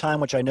lead all the time,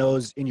 which I know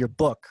is in your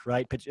book,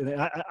 right?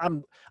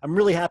 I'm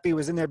really happy it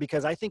was in there,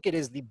 because I think it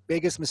is the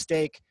biggest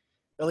mistake,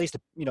 at least,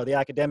 you know, the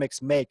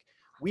academics make.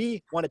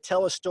 We want to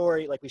tell a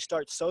story, like we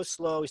start so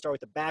slow. We start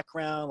with the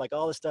background, like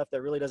all the stuff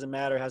that really doesn't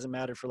matter, hasn't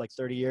mattered for like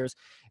 30 years.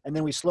 And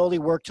then we slowly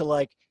work to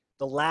like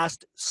the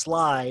last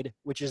slide,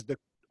 which is the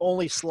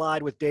only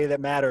slide with data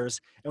that matters,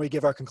 and we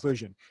give our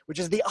conclusion, which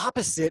is the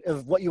opposite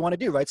of what you want to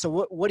do, right?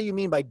 So what do you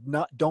mean by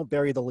don't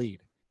bury the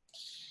lead?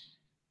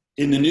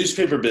 In the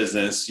newspaper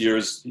business,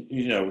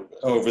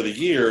 over the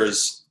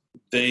years,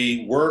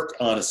 they work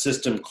on a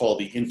system called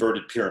the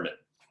inverted pyramid.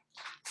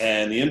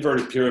 And the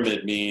inverted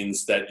pyramid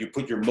means that you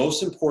put your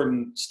most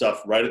important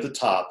stuff right at the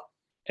top,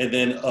 and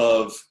then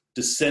of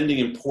descending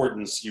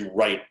importance, you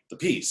write the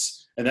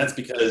piece. And that's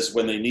because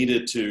when they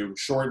needed to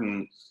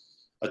shorten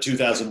a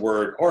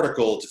 2,000-word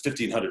article to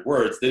 1,500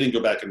 words, they didn't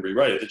go back and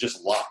rewrite it. They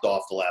just lopped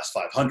off the last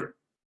 500.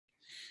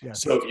 Yeah.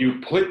 So if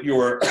you put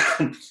your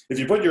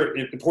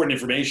important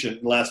information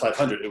in the last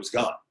 500, it was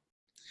gone.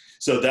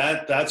 So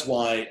that's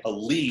why a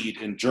lead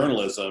in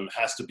journalism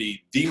has to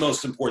be the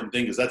most important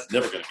thing, because that's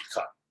never going to be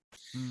cut.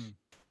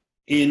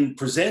 In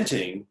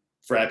presenting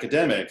for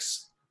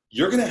academics,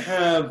 you're going to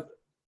have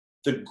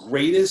the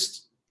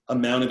greatest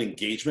amount of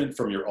engagement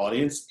from your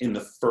audience in the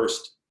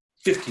first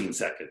 15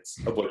 seconds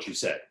of what you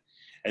say.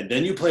 And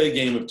then you play a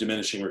game of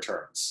diminishing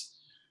returns.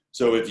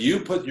 So if you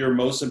put your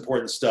most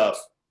important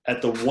stuff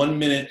at the 1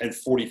 minute and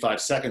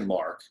 45-second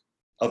mark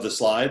of the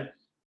slide,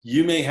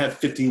 you may have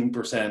 15%,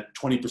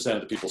 20% of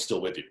the people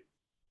still with you.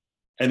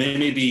 And they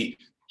may be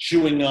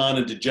chewing on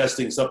and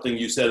digesting something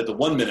you said at the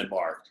 1 minute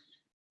mark.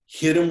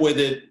 Hit them with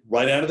it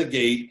right out of the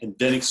gate, and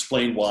then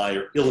explain why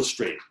or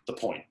illustrate the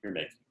point you're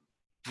making.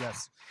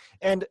 Yes.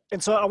 And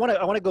so I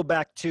want to go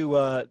back to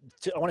I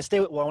want to stay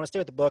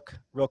with the book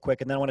real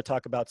quick, and then I want to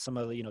talk about some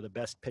of the, the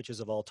best pitches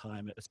of all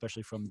time,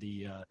 especially from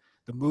the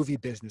movie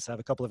business. I have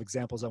a couple of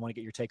examples I want to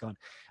get your take on.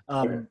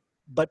 Sure.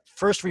 But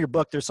first, for your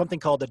book, there's something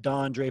called the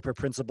Don Draper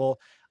Principle.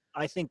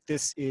 I think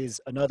this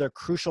is another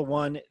crucial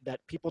one that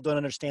people don't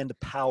understand the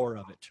power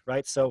of it,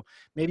 right? So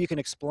maybe you can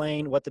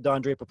explain what the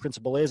Don Draper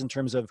Principle is in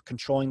terms of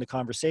controlling the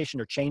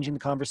conversation or changing the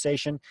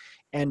conversation,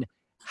 and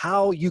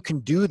how you can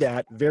do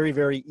that very,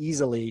 very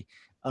easily.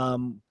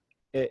 To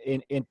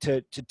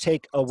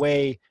take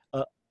away,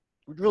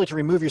 really to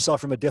remove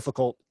yourself from a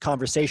difficult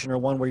conversation, or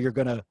one where you're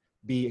going to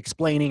be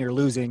explaining or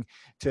losing,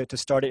 to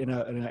start it in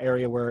an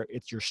area where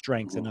it's your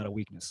strength and not a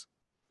weakness.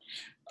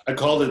 I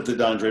called it the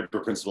Don Draper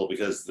Principle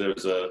because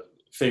there's a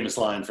famous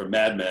line from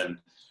Mad Men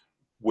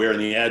where in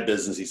the ad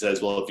business he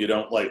says, well, if you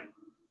don't like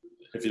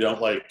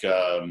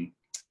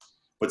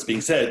what's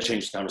being said,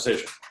 change the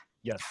conversation.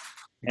 Yes.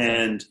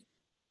 And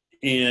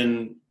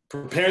in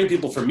preparing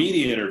people for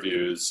media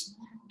interviews,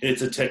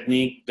 it's a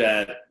technique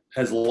that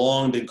has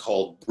long been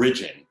called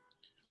bridging,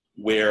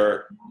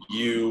 where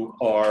you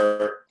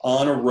are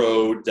on a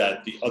road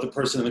that the other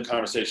person in the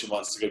conversation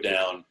wants to go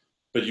down,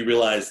 but you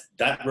realize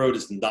that road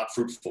is not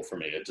fruitful for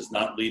me. It does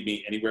not lead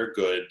me anywhere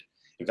good.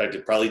 In fact,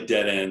 it probably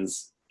dead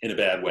ends in a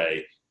bad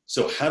way.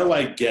 So how do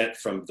I get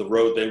from the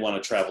road they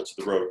want to travel to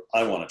the road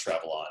I want to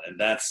travel on? And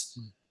that's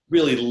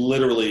really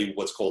literally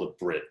what's called a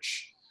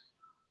bridge.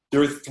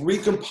 There are three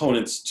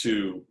components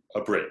to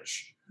a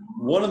bridge.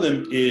 One of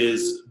them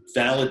is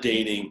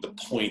validating the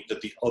point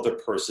that the other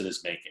person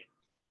is making.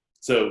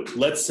 So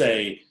let's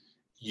say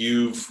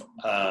you've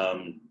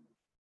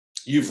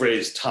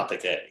raised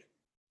topic A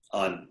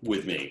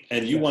with me,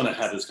 and you want to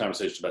have this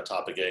conversation about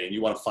topic A, and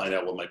you want to find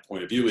out what my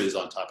point of view is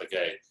on topic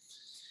A.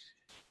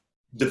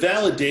 The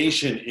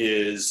validation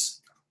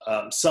is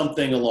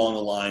something along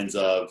the lines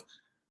of,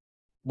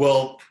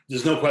 Well,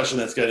 there's no question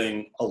that's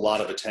getting a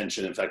lot of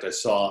attention. In fact, I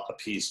saw a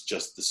piece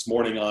just this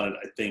morning on it.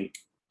 I think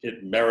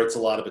it merits a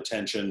lot of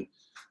attention.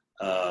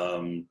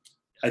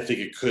 I think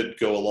it could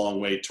go a long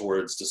way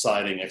towards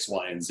deciding X,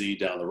 Y, and Z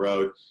down the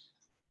road.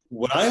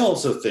 What I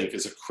also think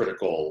is a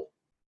critical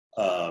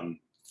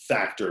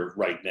factor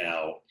right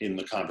now in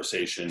the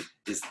conversation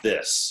is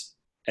this.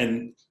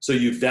 And so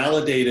you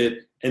validate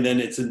it, and then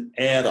it's an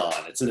add-on.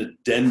 It's an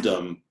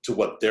addendum to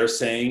what they're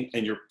saying,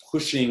 and you're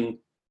pushing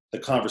the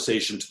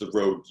conversation to the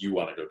road you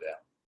want to go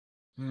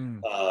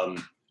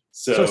down.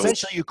 So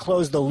essentially you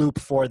close the loop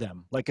for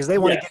them, like, because they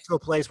want to get to a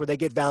place where they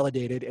get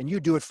validated and you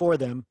do it for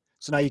them.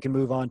 So now you can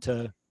move on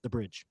to the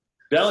bridge.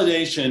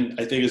 Validation,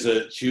 I think, is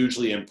a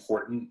hugely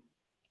important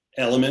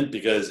element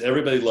because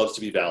everybody loves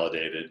to be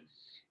validated.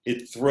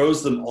 It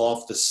throws them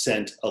off the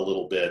scent a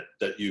little bit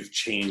that you've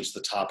changed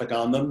the topic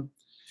on them.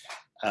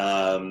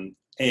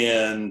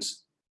 And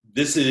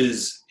this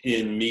is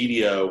in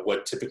media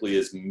what typically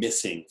is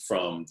missing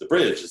from the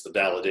bridge is the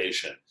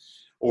validation.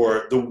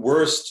 Or the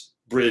worst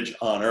bridge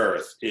on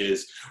earth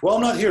is, well,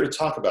 I'm not here to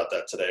talk about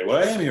that today.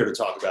 What I am here to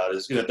talk about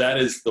is, that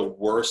is the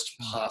worst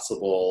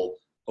possible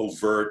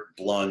overt,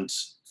 blunt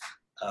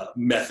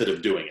method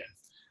of doing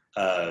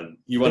it.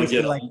 You want to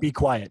get like, be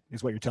quiet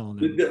is what you're telling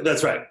them.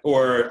 That's right.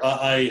 Or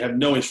I have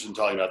no interest in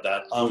talking about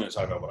that. I'm going to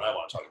talk about what I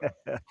want to talk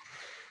about.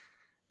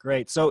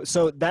 Great.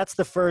 So that's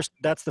the first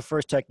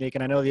technique.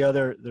 And I know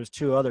there's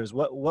two others.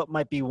 What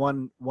might be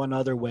one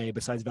other way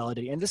besides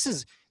validating? And this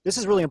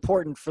is really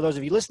important for those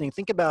of you listening.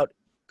 Think about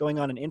going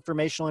on an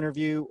informational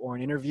interview or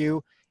an interview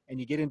and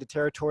you get into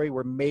territory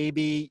where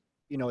maybe,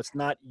 it's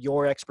not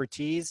your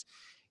expertise.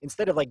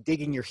 Instead of like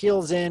digging your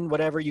heels in,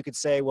 whatever, you could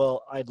say,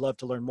 well, I'd love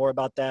to learn more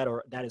about that,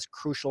 or that is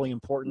crucially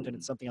important and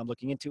it's something I'm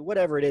looking into,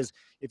 whatever it is.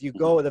 If you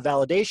go with a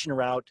validation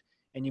route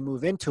and you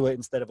move into it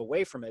instead of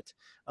away from it,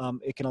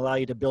 it can allow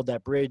you to build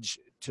that bridge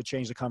to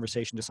change the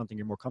conversation to something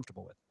you're more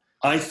comfortable with.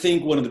 I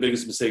think one of the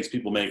biggest mistakes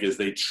people make is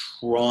they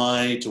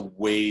try to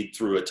wade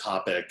through a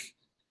topic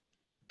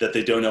that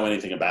they don't know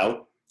anything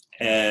about.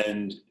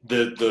 And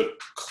the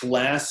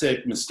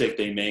classic mistake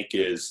they make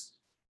is,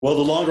 well,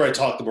 the longer I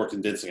talk, the more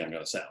convincing I'm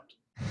going to sound.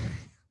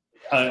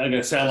 I'm going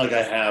to sound like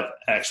I have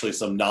actually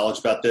some knowledge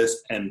about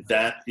this, and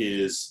that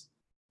is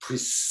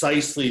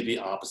precisely the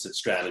opposite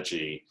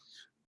strategy.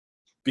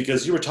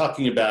 Because you were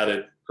talking about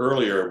it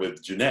earlier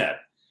with Jeanette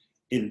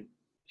in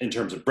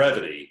terms of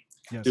brevity.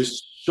 Yes.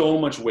 There's so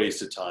much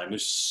wasted time.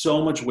 There's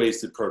so much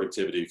wasted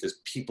productivity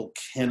because people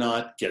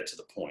cannot get to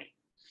the point.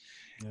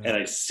 Yeah. And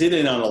I sit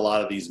in on a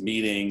lot of these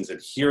meetings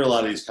and hear a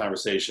lot of these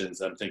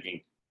conversations. And I'm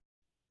thinking,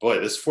 boy,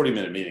 this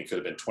 40-minute meeting could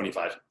have been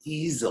 25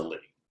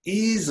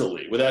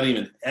 easily, without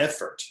even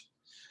effort,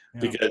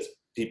 because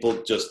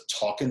people just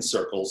talk in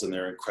circles and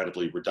they're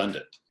incredibly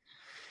redundant.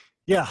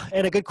 Yeah,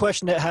 and a good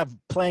question to have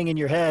playing in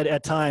your head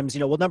at times,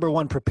 well, number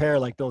one, prepare,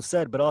 like Bill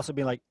said, but also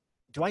being like,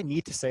 do I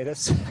need to say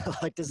this?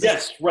 Like,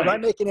 am I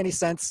making any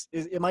sense?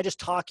 Am I just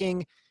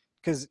talking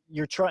because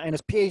you're trying, and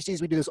as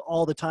PhDs, we do this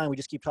all the time. We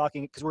just keep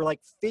talking because we're like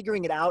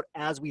figuring it out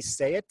as we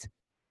say it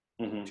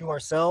to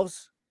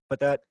ourselves, but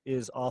that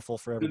is awful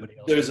for everybody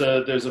else.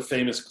 There's a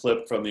famous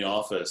clip from The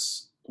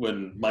Office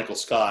when Michael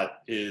Scott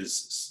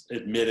is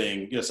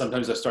admitting,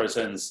 sometimes I start a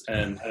sentence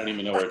and I don't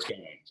even know where it's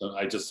going. So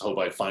I just hope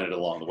I find it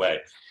along the way.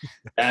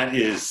 That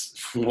is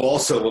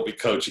also what we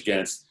coach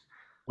against.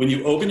 When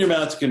you open your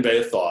mouth to convey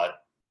a thought,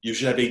 you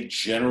should have a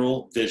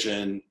general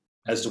vision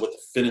as to what the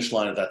finish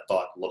line of that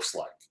thought looks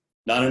like.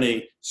 Not in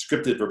a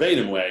scripted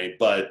verbatim way,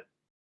 but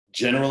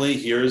generally,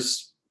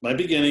 here's my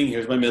beginning,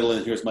 here's my middle,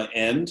 and here's my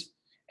end.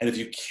 And if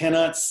you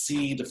cannot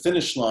see the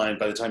finish line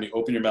by the time you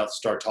open your mouth to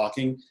start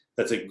talking,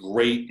 that's a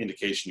great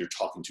indication you're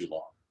talking too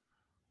long.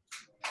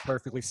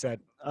 Perfectly said.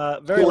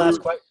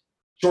 Last question.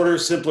 Shorter,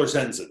 simpler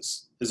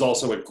sentences is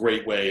also a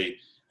great way.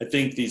 I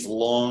think these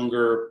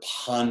longer,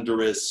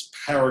 ponderous,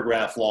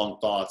 paragraph-long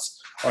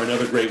thoughts are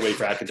another great way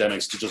for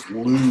academics to just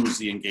lose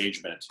the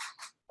engagement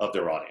of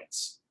their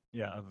audience.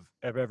 Yeah,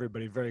 of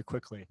everybody very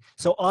quickly.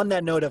 So on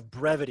that note of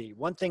brevity,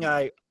 one thing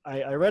I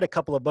read a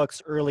couple of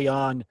books early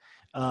on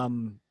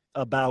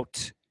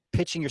about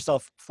pitching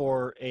yourself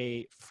for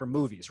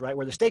movies, right?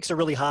 Where the stakes are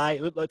really high.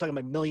 We're talking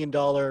about $1 million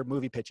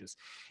movie pitches.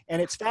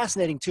 And it's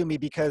fascinating to me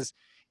because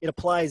it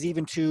applies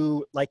even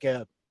to like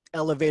a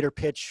elevator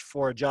pitch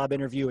for a job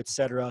interview, et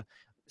cetera.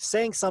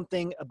 Saying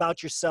something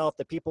about yourself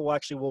that people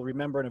actually will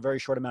remember in a very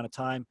short amount of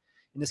time.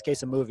 In this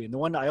case, a movie. And the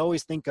one I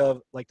always think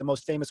of, like the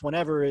most famous one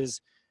ever,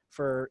 is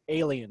for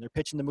Alien. They're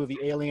pitching the movie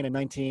Alien in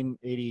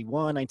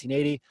 1981,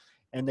 1980.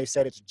 And they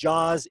said it's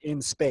Jaws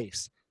in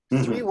space.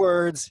 3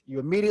 words, you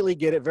immediately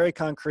get it, very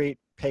concrete,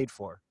 paid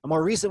for. A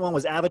more recent one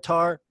was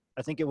Avatar.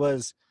 I think it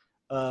was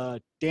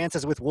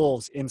Dances with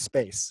Wolves in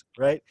space,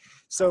 right?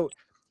 So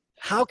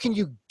how can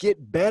you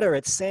get better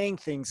at saying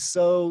things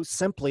so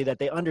simply that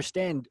they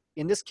understand,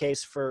 in this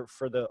case, for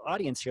the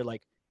audience here,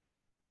 like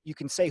you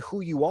can say who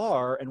you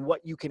are and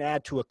what you can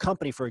add to a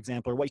company, for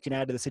example, or what you can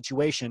add to the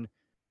situation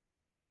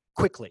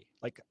quickly.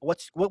 Like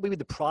what would be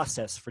the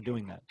process for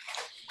doing that?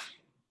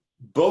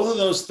 Both of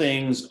those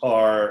things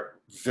are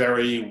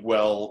very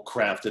well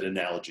crafted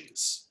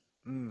analogies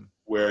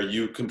where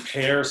you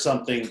compare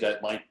something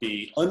that might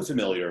be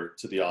unfamiliar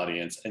to the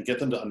audience and get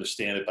them to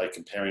understand it by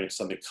comparing it to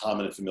something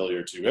common and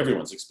familiar to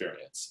everyone's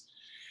experience.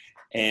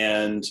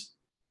 And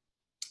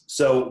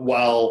so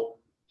while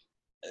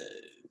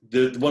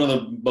one of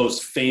the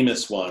most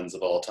famous ones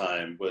of all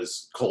time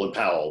was Colin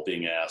Powell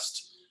being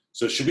asked,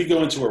 so should we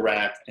go into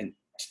Iraq and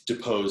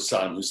depose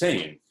Saddam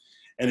Hussein?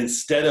 And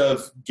instead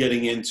of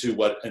getting into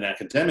what an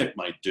academic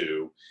might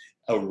do,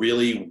 a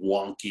really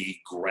wonky,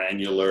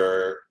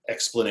 granular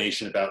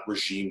explanation about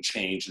regime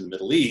change in the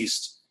Middle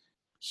East,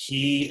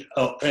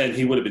 and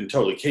he would have been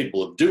totally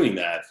capable of doing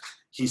that.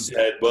 He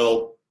said,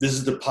 well, this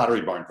is the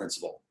Pottery Barn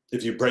principle.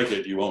 If you break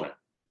it, you own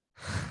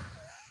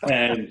it.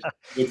 And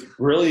what's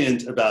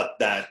brilliant about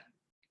that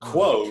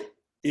quote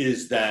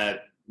is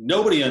that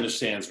nobody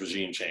understands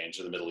regime change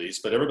in the Middle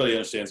East, but everybody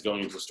understands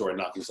going into a store and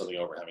knocking something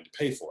over and having to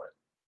pay for it.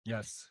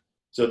 Yes.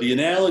 So the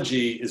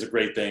analogy is a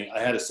great thing.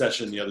 I had a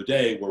session the other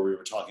day where we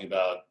were talking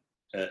about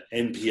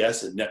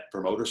NPS, a Net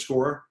Promoter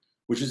Score,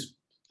 which is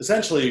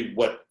essentially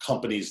what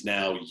companies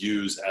now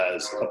use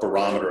as a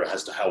barometer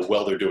as to how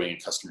well they're doing in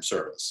customer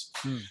service.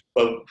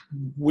 But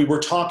we were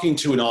talking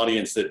to an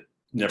audience that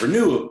doesn't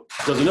know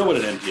what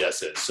an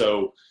NPS is.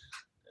 So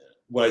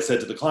what I said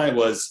to the client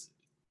was,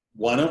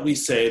 why don't we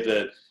say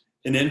that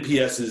an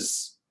NPS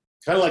is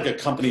kind of like a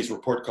company's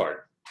report card.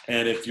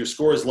 And if your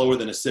score is lower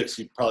than a 6,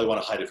 you probably want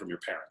to hide it from your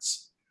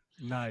parents.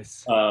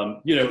 Nice.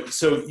 So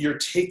you're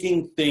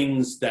taking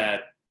things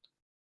that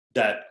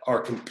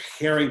are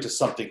comparing to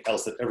something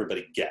else that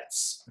everybody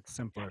gets. It's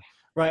simpler.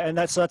 Right. And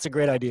that's a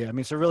great idea. I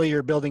mean, so really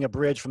you're building a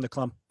bridge from the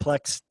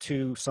complex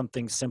to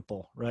something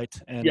simple, right?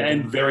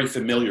 And very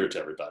familiar to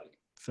everybody.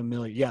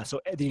 Familiar. Yeah.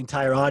 So the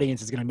entire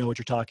audience is going to know what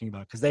you're talking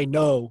about because they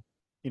know,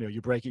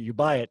 you break it, you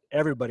buy it.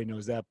 Everybody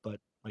knows that. But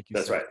like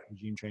you said, right.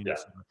 Regime change. Yeah.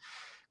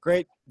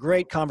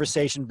 Great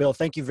conversation, Bill.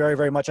 Thank you very,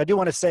 very much. I do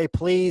want to say,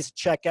 please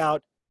check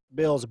out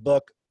Bill's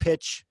book,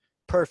 Pitch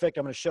Perfect.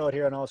 I'm going to show it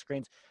here on all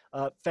screens.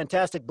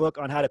 Fantastic book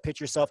on how to pitch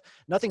yourself.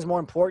 Nothing's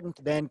more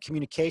important than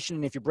communication.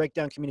 And if you break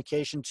down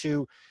communication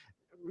to,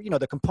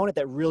 the component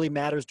that really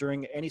matters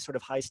during any sort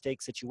of high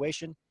stakes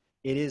situation,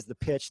 it is the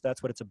pitch.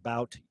 That's what it's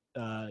about.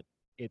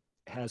 It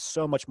has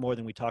so much more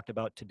than we talked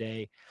about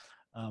today.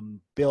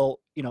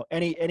 Bill,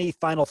 any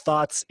final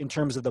thoughts in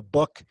terms of the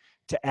book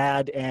to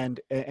add and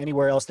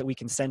anywhere else that we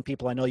can send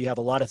people? I know you have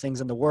a lot of things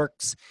in the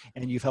works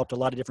and you've helped a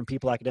lot of different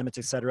people, academics,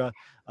 et cetera.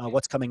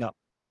 What's coming up?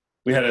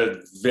 We had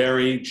a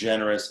very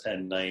generous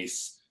and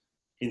nice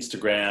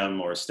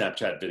Instagram or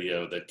Snapchat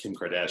video that Kim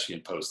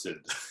Kardashian posted.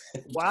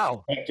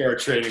 Wow. After our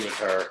training with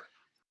her,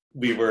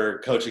 we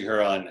were coaching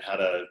her on how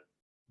to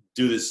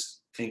do this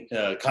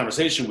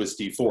conversation with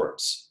Steve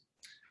Forbes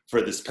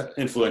for this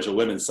influential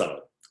women's summit.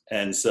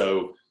 And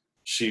so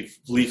she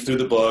leafed through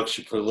the book.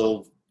 She put a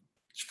little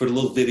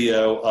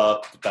video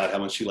up about how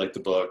much she liked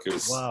the book. It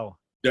was wow.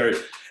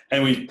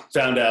 And we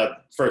found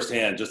out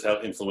firsthand just how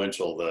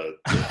influential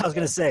I was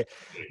going to say,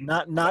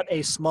 not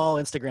a small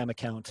Instagram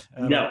account.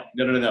 No.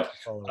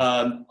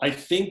 I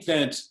think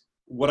that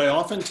what I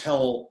often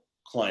tell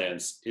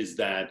clients is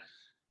that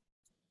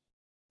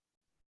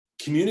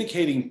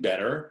communicating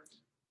better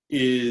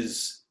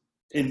is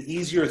an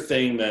easier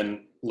thing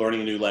than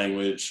learning a new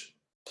language,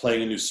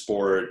 playing a new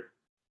sport,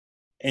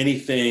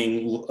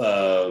 anything,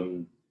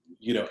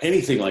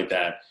 anything like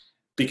that,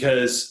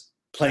 because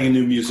playing a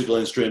new musical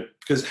instrument,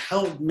 because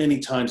how many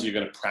times are you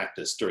going to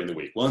practice during the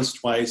week? Once,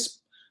 twice,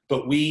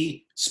 but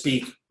we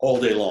speak all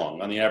day long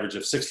on the average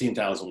of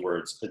 16,000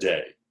 words a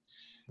day.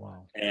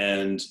 Wow.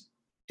 And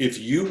if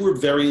you were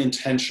very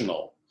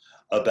intentional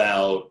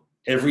about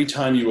every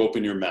time you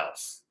open your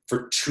mouth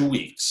for 2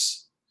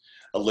 weeks,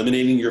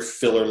 eliminating your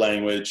filler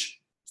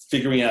language,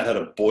 figuring out how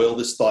to boil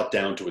this thought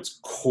down to its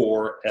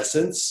core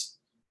essence,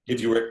 if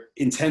you were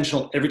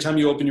intentional, every time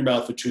you open your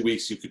mouth for 2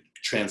 weeks, you could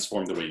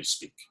transform the way you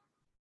speak.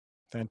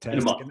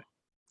 Fantastic.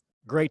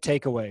 Great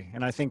takeaway.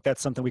 And I think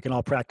that's something we can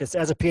all practice.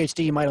 As a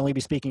PhD, you might only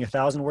be speaking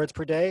 1,000 words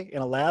per day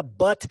in a lab,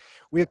 but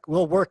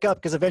we'll work up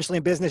because eventually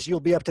in business, you'll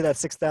be up to that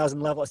 16,000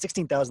 level.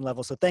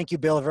 So thank you,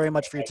 Bill, very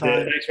much for your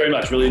time. Thanks very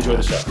much. Really enjoyed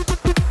the show.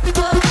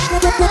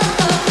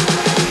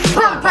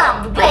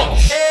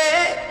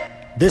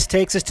 This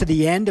takes us to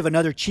the end of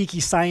another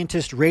Cheeky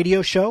Scientist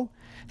radio show.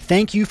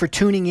 Thank you for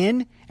tuning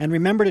in. And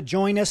remember to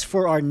join us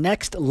for our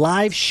next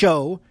live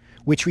show,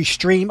 which we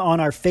stream on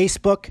our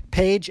Facebook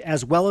page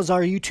as well as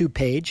our YouTube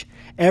page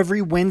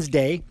every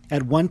Wednesday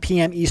at 1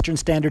 p.m. Eastern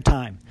Standard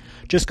Time.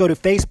 Just go to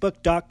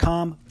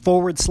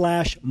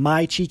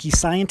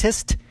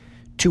facebook.com/mycheekyscientist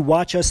to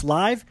watch us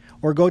live,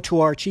 or go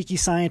to our Cheeky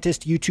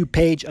Scientist YouTube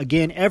page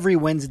again every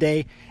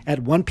Wednesday at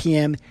 1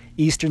 p.m.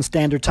 Eastern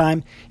Standard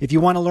Time. If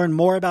you want to learn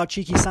more about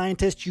Cheeky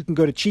Scientist, you can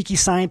go to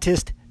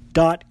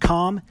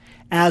cheekyscientist.com.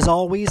 As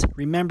always,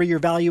 remember your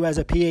value as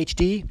a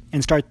PhD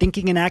and start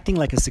thinking and acting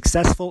like a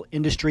successful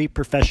industry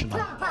professional.